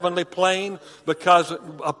the heavenly plane, because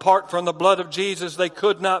apart from the blood of Jesus, they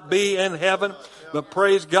could not be in heaven. But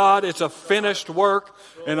praise God, it's a finished work,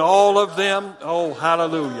 and all of them, oh,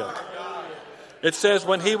 hallelujah. It says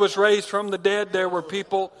when he was raised from the dead, there were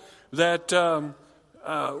people that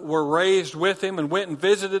were raised with him and went and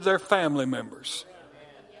visited their family members.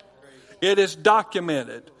 It is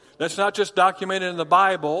documented. That's not just documented in the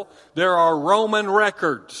Bible. There are Roman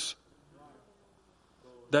records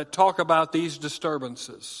that talk about these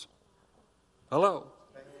disturbances. Hello.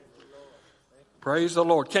 Praise the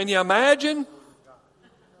Lord. Can you imagine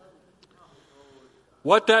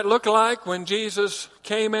what that looked like when Jesus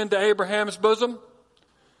came into Abraham's bosom?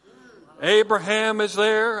 Abraham is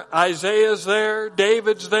there, Isaiah's there,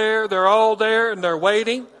 David's there, they're all there and they're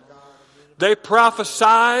waiting. They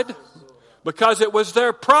prophesied because it was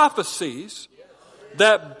their prophecies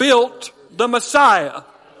that built the Messiah.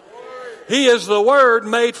 He is the Word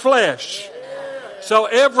made flesh. So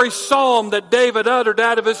every psalm that David uttered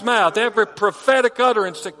out of his mouth, every prophetic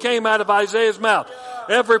utterance that came out of Isaiah's mouth,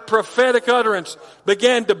 every prophetic utterance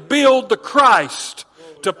began to build the Christ,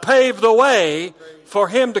 to pave the way for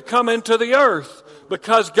him to come into the earth,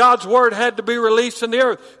 because God's Word had to be released in the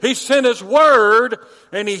earth. He sent His Word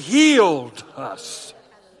and He healed us.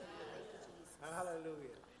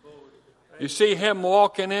 You see him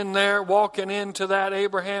walking in there, walking into that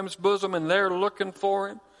Abraham's bosom, and they're looking for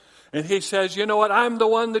him. And he says, you know what? I'm the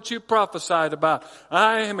one that you prophesied about.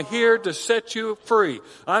 I am here to set you free.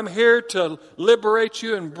 I'm here to liberate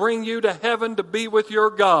you and bring you to heaven to be with your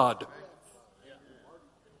God.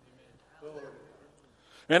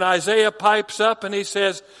 And Isaiah pipes up and he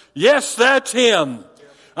says, yes, that's him.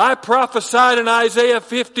 I prophesied in Isaiah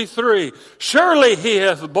 53, surely he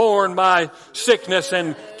hath borne my sickness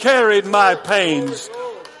and carried my pains.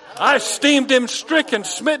 I esteemed him stricken,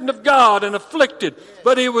 smitten of God, and afflicted.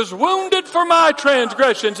 But he was wounded for my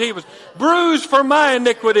transgressions. He was bruised for my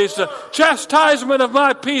iniquities. The chastisement of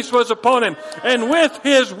my peace was upon him. And with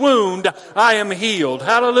his wound I am healed.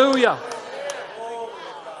 Hallelujah.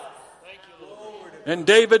 And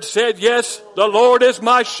David said, yes, the Lord is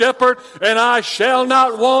my shepherd, and I shall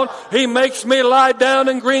not want. He makes me lie down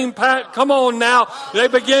in green patch. Come on now. They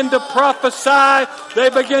begin to prophesy.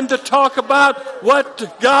 They begin to talk about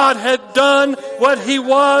what God had done, what He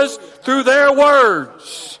was, through their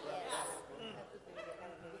words.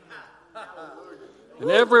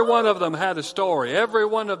 And every one of them had a story. Every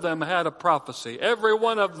one of them had a prophecy. Every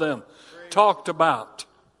one of them talked about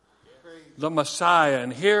the Messiah.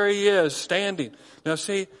 And here He is standing. Now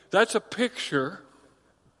see, that's a picture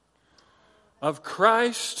of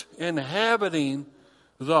Christ inhabiting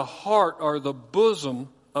the heart or the bosom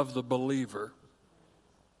of the believer.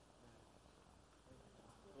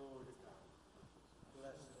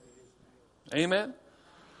 Amen?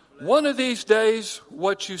 One of these days,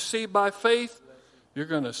 what you see by faith, you're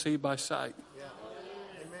going to see by sight.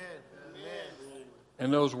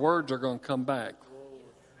 And those words are going to come back.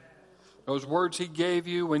 Those words He gave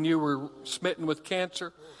you when you were smitten with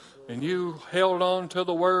cancer and you held on to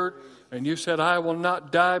the Word and you said, I will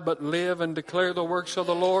not die but live and declare the works of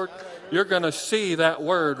the Lord. You're going to see that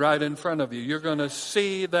Word right in front of you. You're going to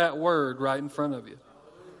see that Word right in front of you.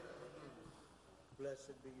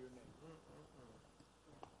 Blessed be your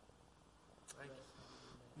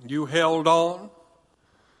name. You held on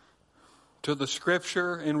to the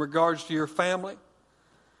Scripture in regards to your family,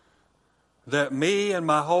 that me and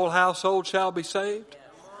my whole household shall be saved.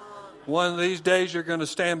 One of these days you're going to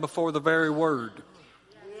stand before the very Word.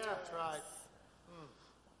 Yeah, that's right.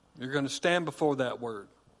 You're going to stand before that Word.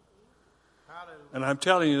 And I'm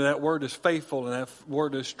telling you, that Word is faithful, and that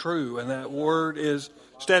Word is true, and that Word is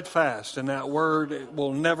steadfast, and that Word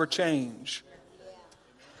will never change.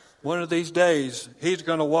 One of these days, He's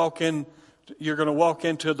going to walk in. You're going to walk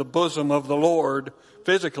into the bosom of the Lord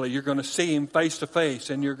physically. You're going to see Him face to face,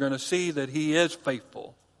 and you're going to see that He is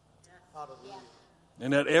faithful.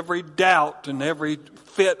 And that every doubt and every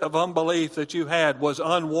fit of unbelief that you had was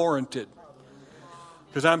unwarranted.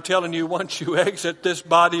 Because I'm telling you, once you exit this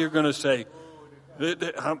body, you're going to say,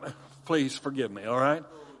 please forgive me, all right?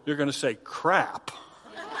 You're going to say, crap.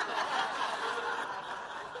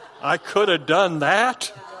 I could have done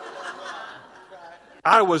that.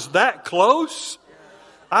 I was that close.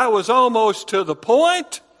 I was almost to the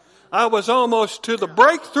point. I was almost to the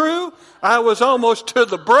breakthrough. I was almost to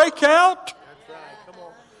the breakout.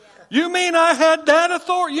 You mean I had that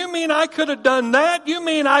authority? You mean I could have done that? You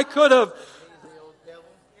mean I could have...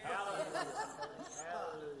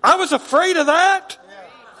 I was afraid of that.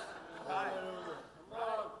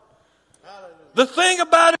 The thing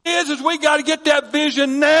about it is we got to get that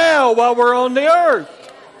vision now while we're on the earth.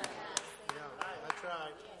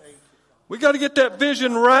 We got to get that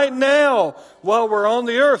vision right now while we're on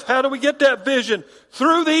the earth. How do we get that vision?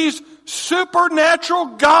 Through these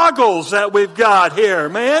supernatural goggles that we've got here,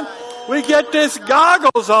 man. We get this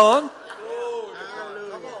goggles on.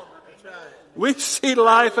 We see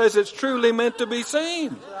life as it's truly meant to be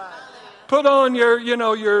seen. Put on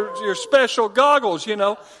your special goggles,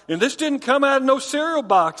 And this didn't come out of no cereal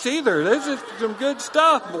box either. This is some good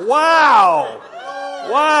stuff. Wow.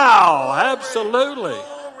 Wow. Absolutely.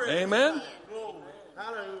 Amen.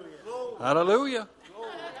 Hallelujah.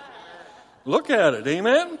 Look at it.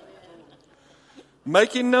 Amen.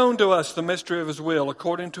 Making known to us the mystery of His will,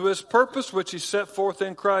 according to His purpose, which He set forth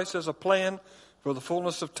in Christ as a plan for the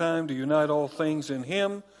fullness of time to unite all things in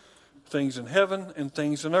Him, things in heaven and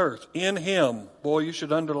things in earth. In Him. Boy, you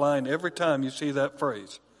should underline every time you see that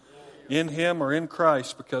phrase. In Him or in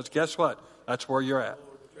Christ, because guess what? That's where you're at.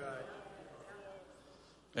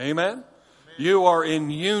 Amen? You are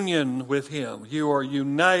in union with Him. You are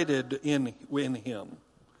united in Him.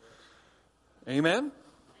 Amen?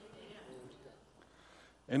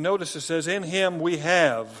 And notice it says, in Him we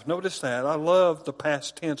have. Notice that. I love the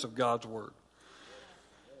past tense of God's Word.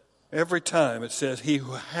 Every time it says, He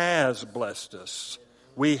who has blessed us.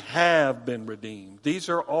 We have been redeemed. These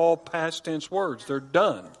are all past tense words. They're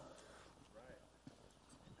done.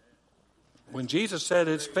 When Jesus said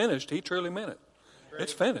it's finished, He truly meant it.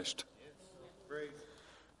 It's finished.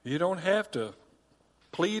 You don't have to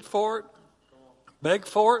plead for it, beg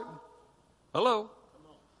for it. Hello?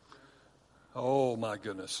 Oh, my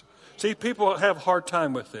goodness. See, people have a hard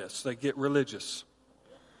time with this. They get religious.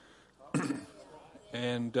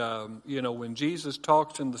 And, when Jesus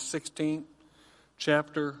talks in the 16th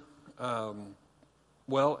chapter, in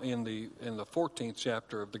the 14th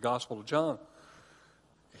chapter of the Gospel of John,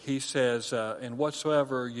 He says, and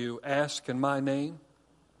whatsoever you ask in my name,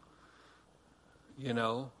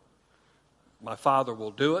 my Father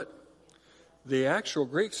will do it. The actual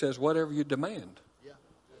Greek says, whatever you demand.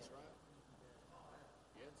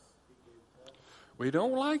 We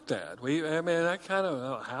don't like that. That kind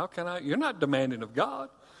of, how can I? You're not demanding of God.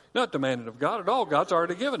 Not demanding of God at all. God's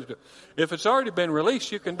already given it to you. If it's already been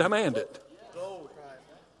released, you can demand it.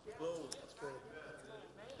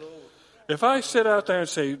 If I sit out there and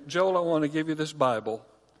say, Joel, I want to give you this Bible,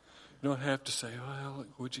 you don't have to say, well,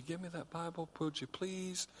 would you give me that Bible? Would you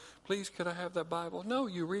please? Please, could I have that Bible? No,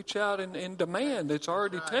 you reach out and demand. It's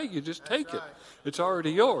already taken. You just take it. It's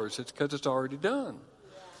already yours. It's because it's already done.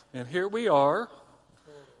 And here we are,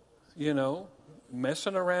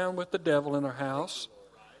 messing around with the devil in our house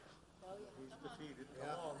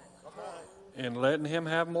and letting him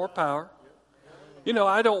have more power.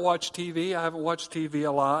 I don't watch TV. I haven't watched TV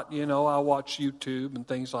a lot. I watch YouTube and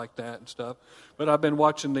things like that and stuff. But I've been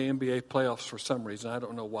watching the NBA playoffs for some reason. I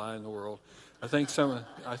don't know why in the world. I think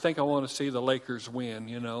I want to see the Lakers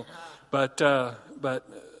win, But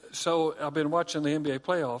so I've been watching the NBA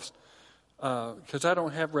playoffs. Because I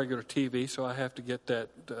don't have regular TV, so I have to get that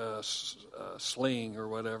Sling or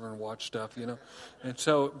whatever and watch stuff, And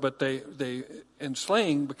so, but they in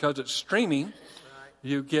Sling, because it's streaming,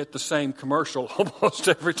 you get the same commercial almost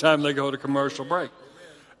every time they go to commercial break.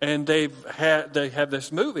 And they have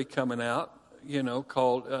this movie coming out,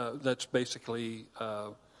 called that's basically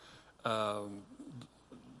The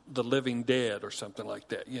Living Dead or something like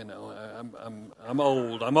that. I'm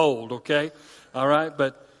old, okay, all right,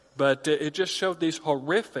 But it just showed these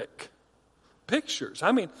horrific pictures.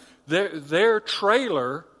 I mean, their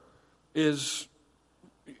trailer is...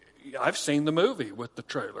 I've seen the movie with the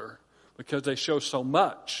trailer because they show so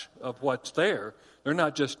much of what's there. They're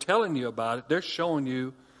not just telling you about it. They're showing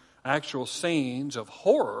you actual scenes of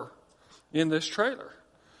horror in this trailer.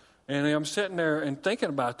 And I'm sitting there and thinking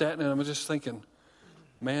about that, and I'm just thinking,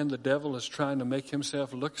 man, the devil is trying to make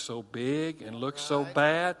himself look so big and look so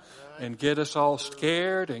bad and get us all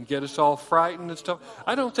scared and get us all frightened and stuff.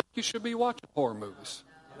 I don't think you should be watching horror movies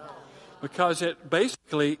because it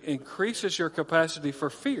basically increases your capacity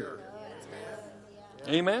for fear.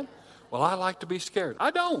 Amen? Well, I like to be scared.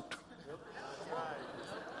 I don't.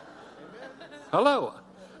 Hello.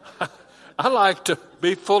 I like to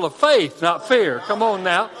be full of faith, not fear. Come on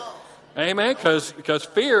now. Amen? Because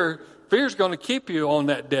fear's going to keep you on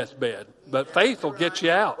that deathbed, but faith will get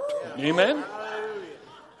you out. Amen?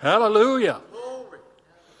 Hallelujah.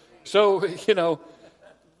 So,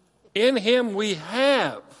 in him we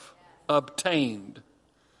have obtained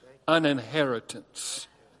an inheritance.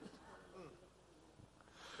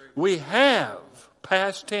 We have,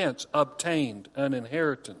 past tense, obtained an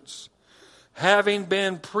inheritance. Having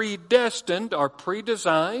been predestined or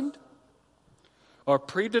predesigned or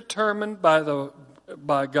predetermined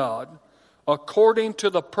by God, according to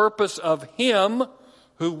the purpose of him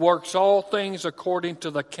who works all things according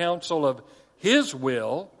to the counsel of his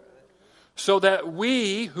will, so that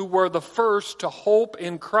we who were the first to hope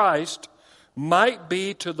in Christ might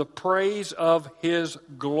be to the praise of his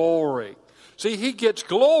glory. See, he gets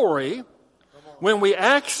glory when we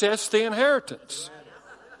access the inheritance.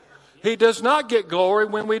 He does not get glory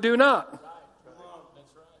when we do not.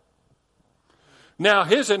 Now,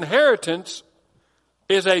 his inheritance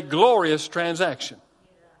is a glorious transaction.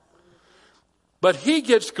 But he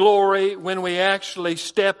gets glory when we actually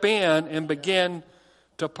step in and begin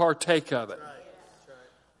to partake of it.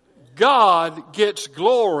 God gets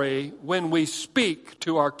glory when we speak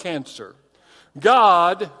to our cancer.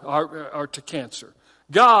 Or to cancer.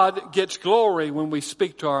 God gets glory when we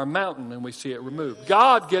speak to our mountain and we see it removed.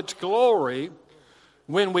 God gets glory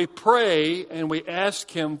when we pray and we ask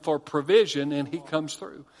him for provision and he comes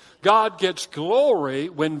through. God gets glory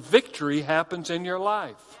when victory happens in your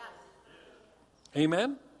life.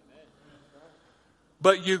 Amen?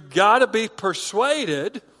 But you've got to be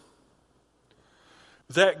persuaded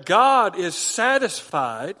that God is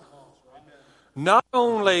satisfied not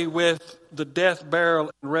only with the death,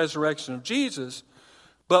 burial, and resurrection of Jesus,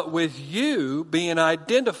 but with you being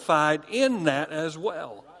identified in that as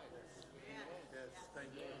well.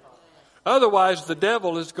 Otherwise, the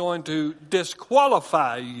devil is going to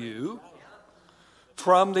disqualify you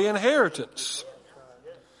from the inheritance.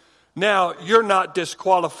 Now, you're not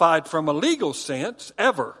disqualified from a legal sense,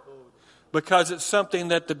 ever, because it's something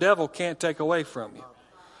that the devil can't take away from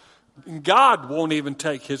you. God won't even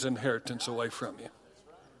take his inheritance away from you,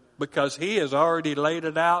 because he has already laid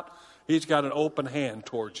it out. He's got an open hand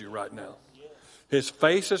towards you right now. His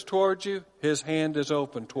face is towards you. His hand is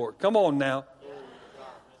open toward. Come on now.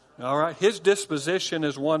 All right. His disposition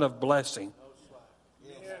is one of blessing.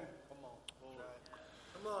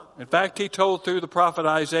 In fact, he told through the prophet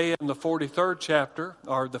Isaiah in the 43rd chapter,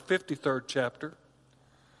 or the 53rd chapter,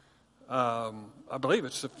 I believe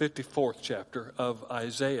it's the 54th chapter of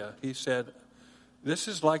Isaiah. He said, this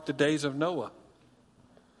is like the days of Noah.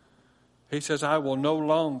 He says, I will no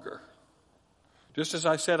longer, just as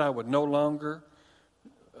I said I would no longer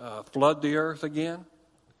flood the earth again,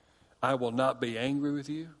 I will not be angry with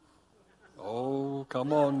you. Oh,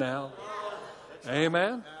 come on now.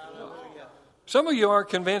 Amen. Some of you aren't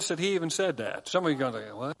convinced that he even said that. Some of you are going to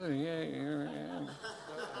go, what? Yeah.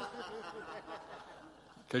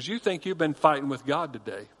 Because you think you've been fighting with God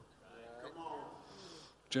today.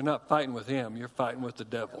 But you're not fighting with him. You're fighting with the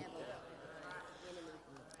devil.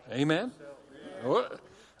 Amen? Well,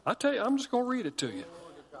 I tell you, I'm just going to read it to you.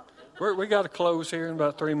 We got to close here in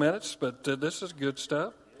about 3 minutes, but this is good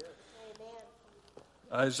stuff.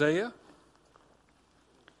 Isaiah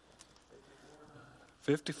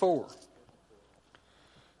 54.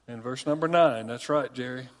 And verse number 9. That's right,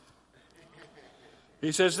 Jerry.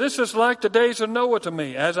 He says, this is like the days of Noah to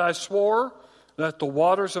me, as I swore that the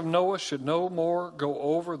waters of Noah should no more go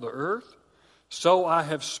over the earth, so I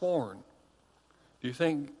have sworn. Do you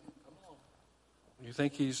think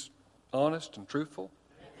he's honest and truthful?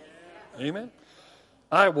 Amen.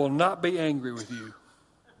 I will not be angry with you.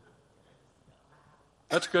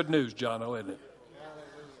 That's good news, Jono, isn't it?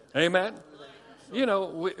 Amen. You know,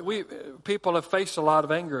 we people have faced a lot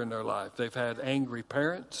of anger in their life. They've had angry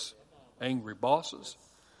parents, angry bosses,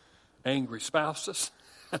 angry spouses,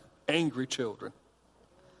 angry children.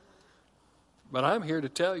 But I'm here to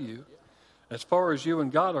tell you, as far as you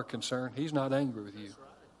and God are concerned, he's not angry with you.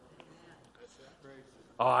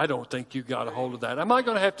 Oh, I don't think you got a hold of that. Am I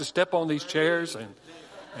going to have to step on these chairs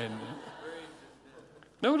and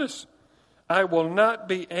notice, I will not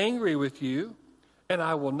be angry with you, and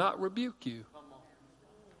I will not rebuke you.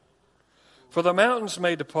 For the mountains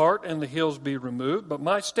may depart and the hills be removed, but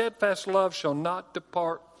my steadfast love shall not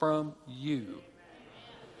depart from you.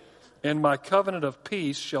 And my covenant of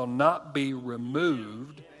peace shall not be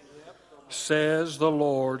removed, says the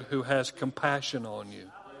Lord who has compassion on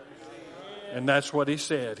you. And that's what he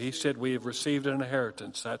said. He said we have received an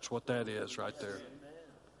inheritance. That's what that is right there.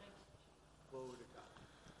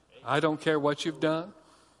 I don't care what you've done.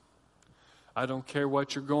 I don't care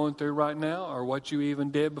what you're going through right now or what you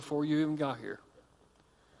even did before you even got here.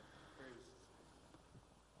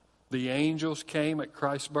 The angels came at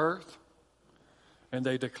Christ's birth and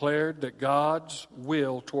they declared that God's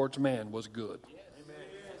will towards man was good.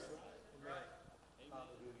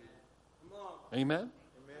 Amen?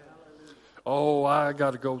 Oh, I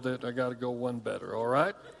got to go one better, all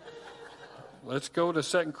right? Let's go to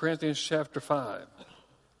 2 Corinthians chapter 5.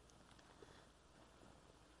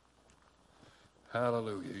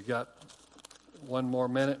 Hallelujah. You got one more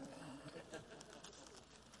minute?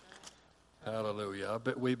 Hallelujah. I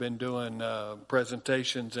bet we've been doing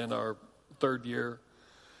presentations in our third year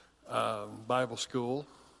Bible school,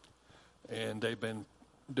 and they've been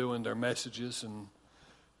doing their messages,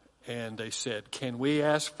 and they said, "Can we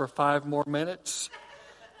ask for 5 more minutes?"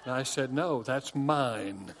 And I said, "No, that's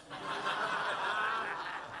mine."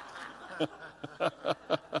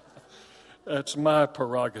 That's my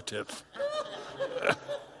prerogative,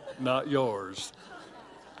 not yours.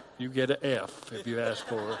 You get an F if you ask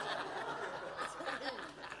for it.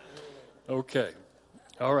 Okay.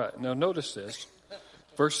 All right. Now notice this.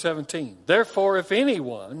 Verse 17. Therefore, if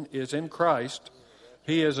anyone is in Christ,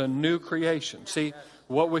 he is a new creation. See,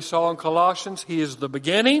 what we saw in Colossians, he is the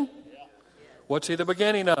beginning. What's he the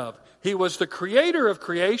beginning of? He was the creator of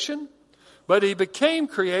creation, but he became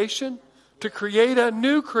creation to create a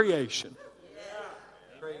new creation.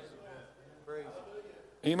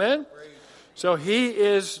 Amen? So he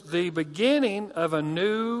is the beginning of a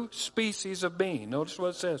new species of being. Notice what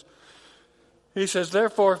it says. He says,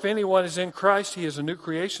 therefore, if anyone is in Christ, he is a new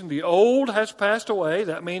creation. The old has passed away.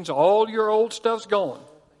 That means all your old stuff's gone.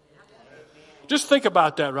 Just think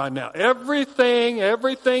about that right now. Everything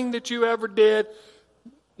that you ever did,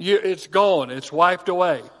 it's gone. It's wiped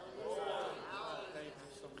away.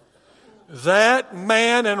 That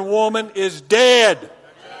man and woman is dead.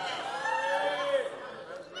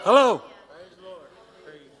 Hello.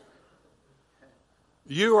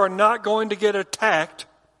 You are not going to get attacked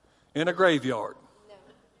in a graveyard.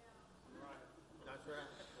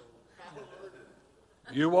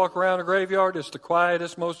 You walk around a graveyard, it's the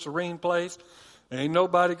quietest, most serene place. Ain't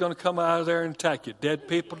nobody going to come out of there and attack you. Dead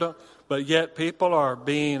people don't. But yet people are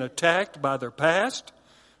being attacked by their past,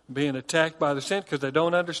 being attacked by their sin, because they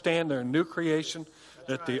don't understand their new creation,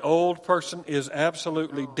 that the old person is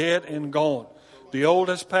absolutely dead and gone. The old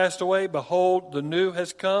has passed away. Behold, the new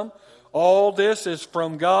has come. All this is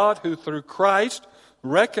from God, who through Christ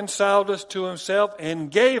reconciled us to himself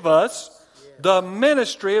and gave us the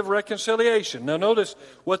ministry of reconciliation. Now notice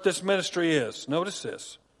what this ministry is. Notice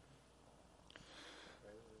this.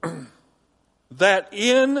 That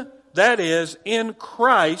is, in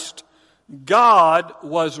Christ, God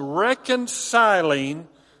was reconciling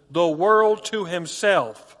the world to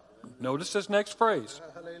himself. Notice this next phrase.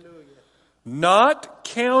 Not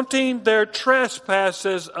counting their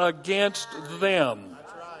trespasses against them.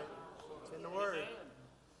 That's right. It's in the Word.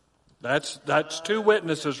 That's 2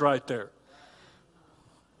 witnesses right there.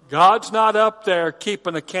 God's not up there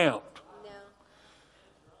keeping account. No.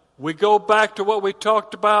 We go back to what we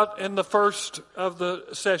talked about in the first of the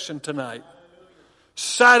session tonight.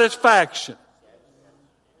 Satisfaction.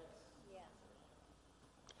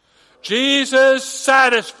 Jesus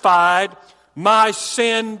satisfied my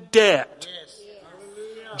sin debt.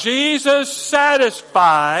 Jesus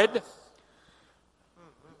satisfied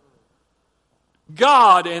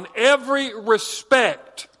God in every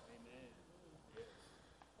respect.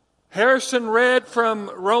 Harrison read from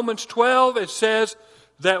Romans 12. It says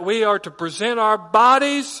that we are to present our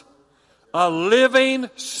bodies a living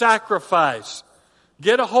sacrifice.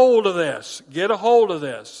 Get a hold of this. Get a hold of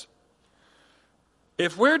this.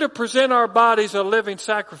 If we're to present our bodies a living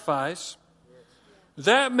sacrifice,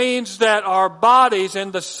 that means that our bodies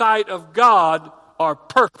in the sight of God are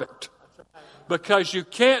perfect. Because you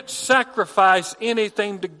can't sacrifice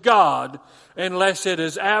anything to God unless it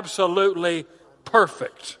is absolutely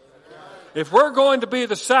perfect. If we're going to be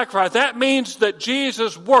the sacrifice, that means that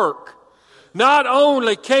Jesus' work not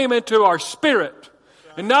only came into our spirit,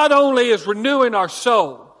 and not only is renewing our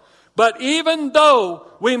soul, but even though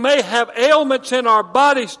we may have ailments in our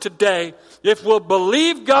bodies today, if we'll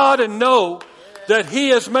believe God and know that he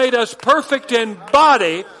has made us perfect in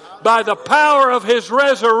body by the power of his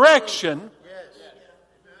resurrection.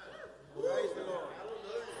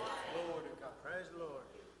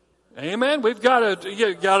 Amen. You got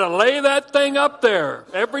to lay that thing up there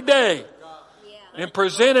every day and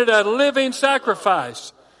present it a living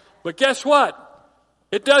sacrifice. But guess what?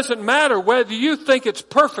 It doesn't matter whether you think it's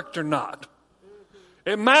perfect or not.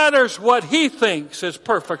 It matters what he thinks is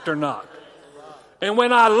perfect or not. And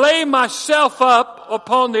when I lay myself up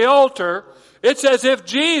upon the altar, it's as if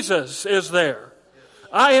Jesus is there.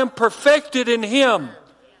 I am perfected in him.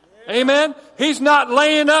 Amen? He's not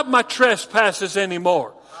laying up my trespasses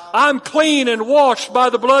anymore. I'm clean and washed by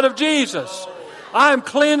the blood of Jesus. I'm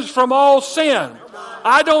cleansed from all sin.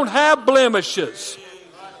 I don't have blemishes.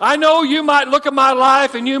 I know you might look at my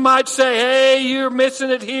life and you might say, hey, you're missing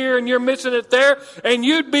it here and you're missing it there. And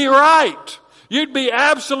you'd be right. You'd be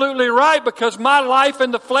absolutely right, because my life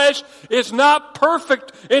in the flesh is not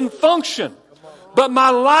perfect in function. But my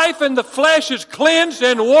life in the flesh is cleansed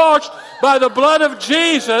and washed by the blood of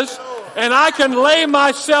Jesus. And I can lay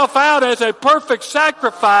myself out as a perfect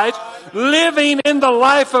sacrifice, living in the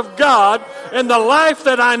life of God. And the life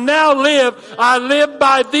that I now live, I live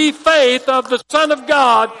by the faith of the Son of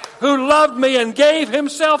God who loved me and gave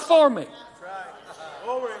himself for me.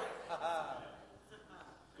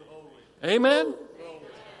 Amen?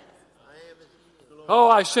 Oh,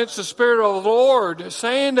 I sense the Spirit of the Lord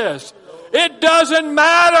saying this. It doesn't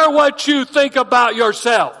matter what you think about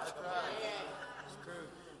yourself.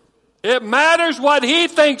 It matters what He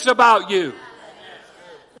thinks about you.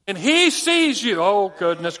 And He sees you. Oh,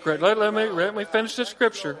 goodness, great. Let me finish this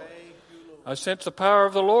scripture. I sense the power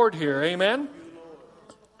of the Lord here. Amen?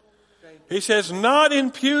 He says, not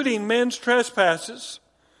imputing men's trespasses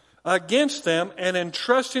against them and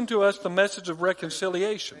entrusting to us the message of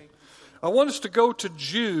reconciliation. I want us to go to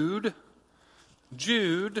Jude,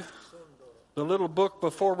 the little book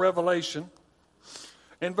before Revelation,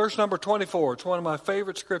 in verse number 24. It's one of my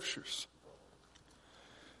favorite scriptures.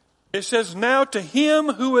 It says, now to Him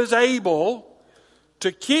who is able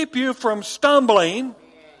to keep you from stumbling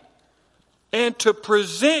and to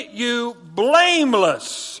present you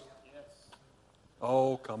blameless.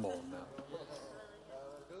 Oh, come on now.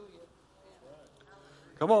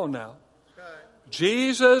 Come on now.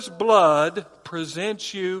 Jesus' blood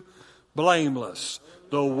presents you blameless.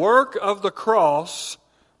 The work of the cross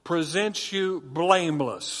presents you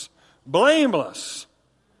blameless. Blameless.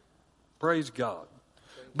 Praise God.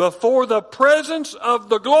 Before the presence of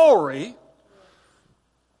the glory,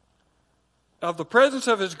 of the presence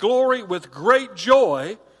of His glory with great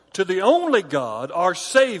joy, to the only God, our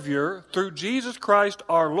Savior, through Jesus Christ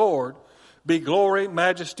our Lord, be glory,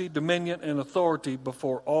 majesty, dominion, and authority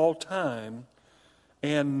before all time,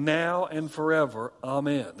 and now and forever.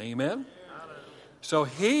 Amen. Amen? So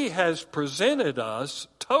He has presented us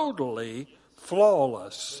totally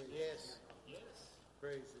flawless.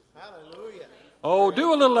 Oh,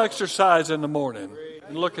 do a little exercise in the morning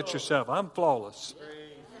and look at yourself. I'm flawless.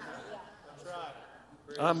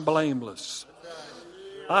 I'm blameless.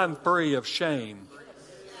 I'm free of shame.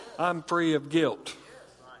 I'm free of guilt.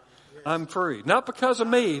 I'm free. Not because of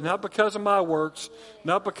me, not because of my works,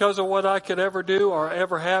 not because of what I could ever do or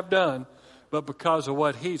ever have done, but because of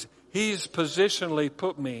what He's positionally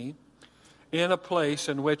put me in a place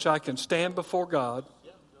in which I can stand before God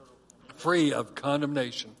free of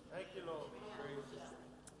condemnation.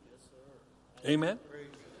 Amen?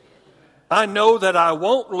 I know that I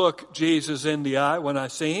won't look Jesus in the eye when I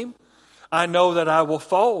see Him. I know that I will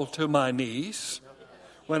fall to my knees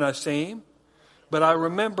when I see Him. But I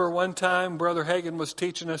remember one time Brother Hagin was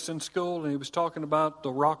teaching us in school, and he was talking about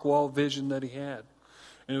the rock wall vision that he had.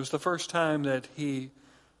 And it was the first time that he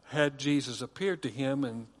had Jesus appear to him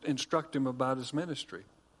and instruct him about his ministry.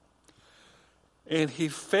 And he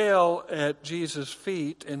fell at Jesus'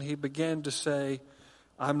 feet and he began to say,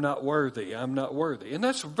 I'm not worthy, I'm not worthy. And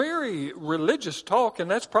that's very religious talk,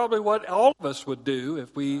 and that's probably what all of us would do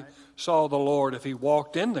if we saw the Lord, if He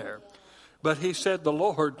walked in there. But he said the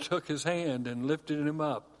Lord took his hand and lifted him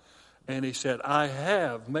up. And He said, I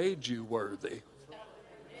have made you worthy.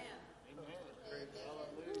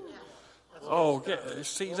 Oh,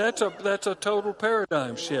 see, that's a total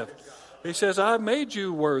paradigm shift. He says, I've made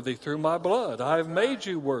you worthy through my blood. I've made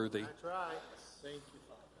you worthy.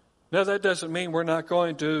 Now, that doesn't mean we're not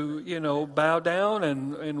going to, bow down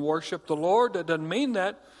and worship the Lord. That doesn't mean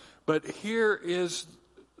that. But here is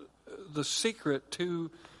the secret to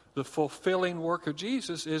the fulfilling work of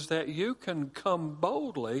Jesus, is that you can come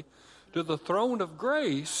boldly to the throne of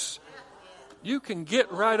grace. You can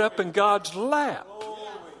get right up in God's lap.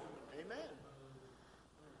 Amen.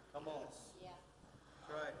 Come on.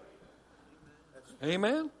 That's right.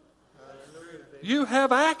 Amen? You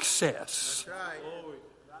have access. That's right.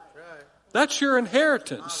 That's your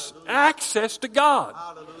inheritance. Access to God.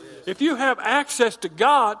 If you have access to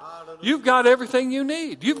God, you've got everything you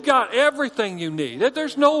need. You've got everything you need.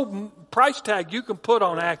 There's no price tag you can put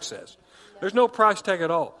on access. There's no price tag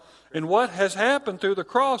at all. And what has happened through the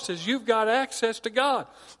cross is you've got access to God.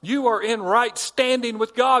 You are in right standing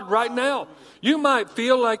with God right now. You might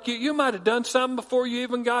feel like you might have done something before you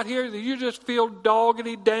even got here that you just feel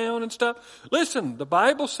doggedy down and stuff. Listen, the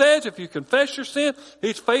Bible says if you confess your sin,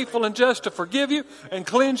 He's faithful and just to forgive you and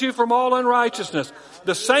cleanse you from all unrighteousness.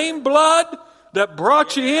 The same blood that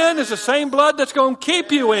brought you in is the same blood that's going to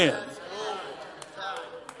keep you in.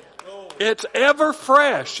 It's ever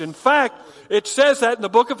fresh. In fact, it says that in the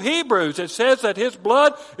book of Hebrews. It says that His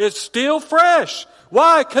blood is still fresh.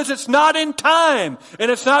 Why? Because it's not in time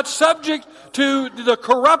and it's not subject to the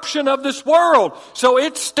corruption of this world. So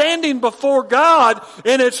it's standing before God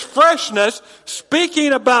in its freshness,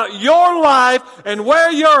 speaking about your life and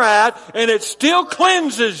where you're at, and it still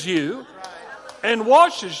cleanses you and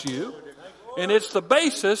washes you, and it's the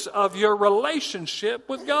basis of your relationship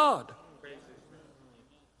with God.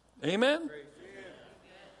 Amen?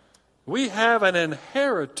 We have an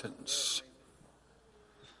inheritance.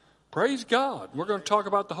 Praise God. We're going to talk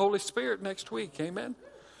about the Holy Spirit next week. Amen?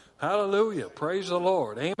 Hallelujah. Praise the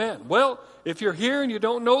Lord. Amen. Well, if you're here and you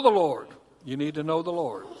don't know the Lord, you need to know the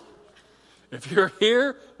Lord. If you're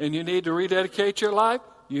here and you need to rededicate your life,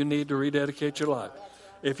 you need to rededicate your life.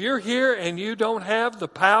 If you're here and you don't have the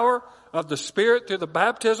power of the Spirit through the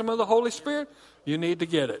baptism of the Holy Spirit, you need to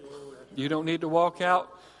get it. You don't need to walk out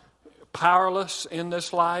powerless in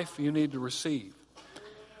this life. You need to receive.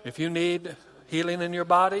 If you need healing in your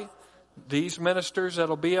body, these ministers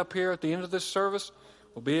that'll be up here at the end of this service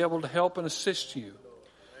will be able to help and assist you.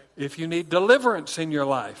 If you need deliverance in your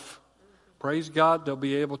life, praise God, they'll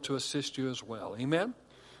be able to assist you as well. Amen?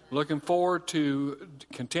 Looking forward to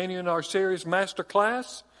continuing our series Master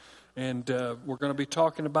Class. And we're going to be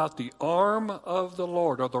talking about the arm of the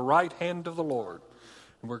Lord, or the right hand of the Lord.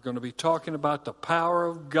 And we're going to be talking about the power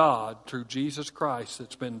of God through Jesus Christ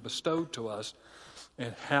that's been bestowed to us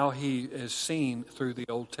and how He is seen through the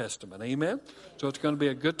Old Testament. Amen? So it's going to be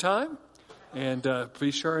a good time. And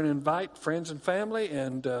be sure and invite friends and family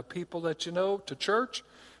and people that you know to church.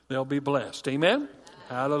 They'll be blessed. Amen?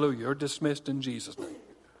 Hallelujah. You're dismissed in Jesus' name.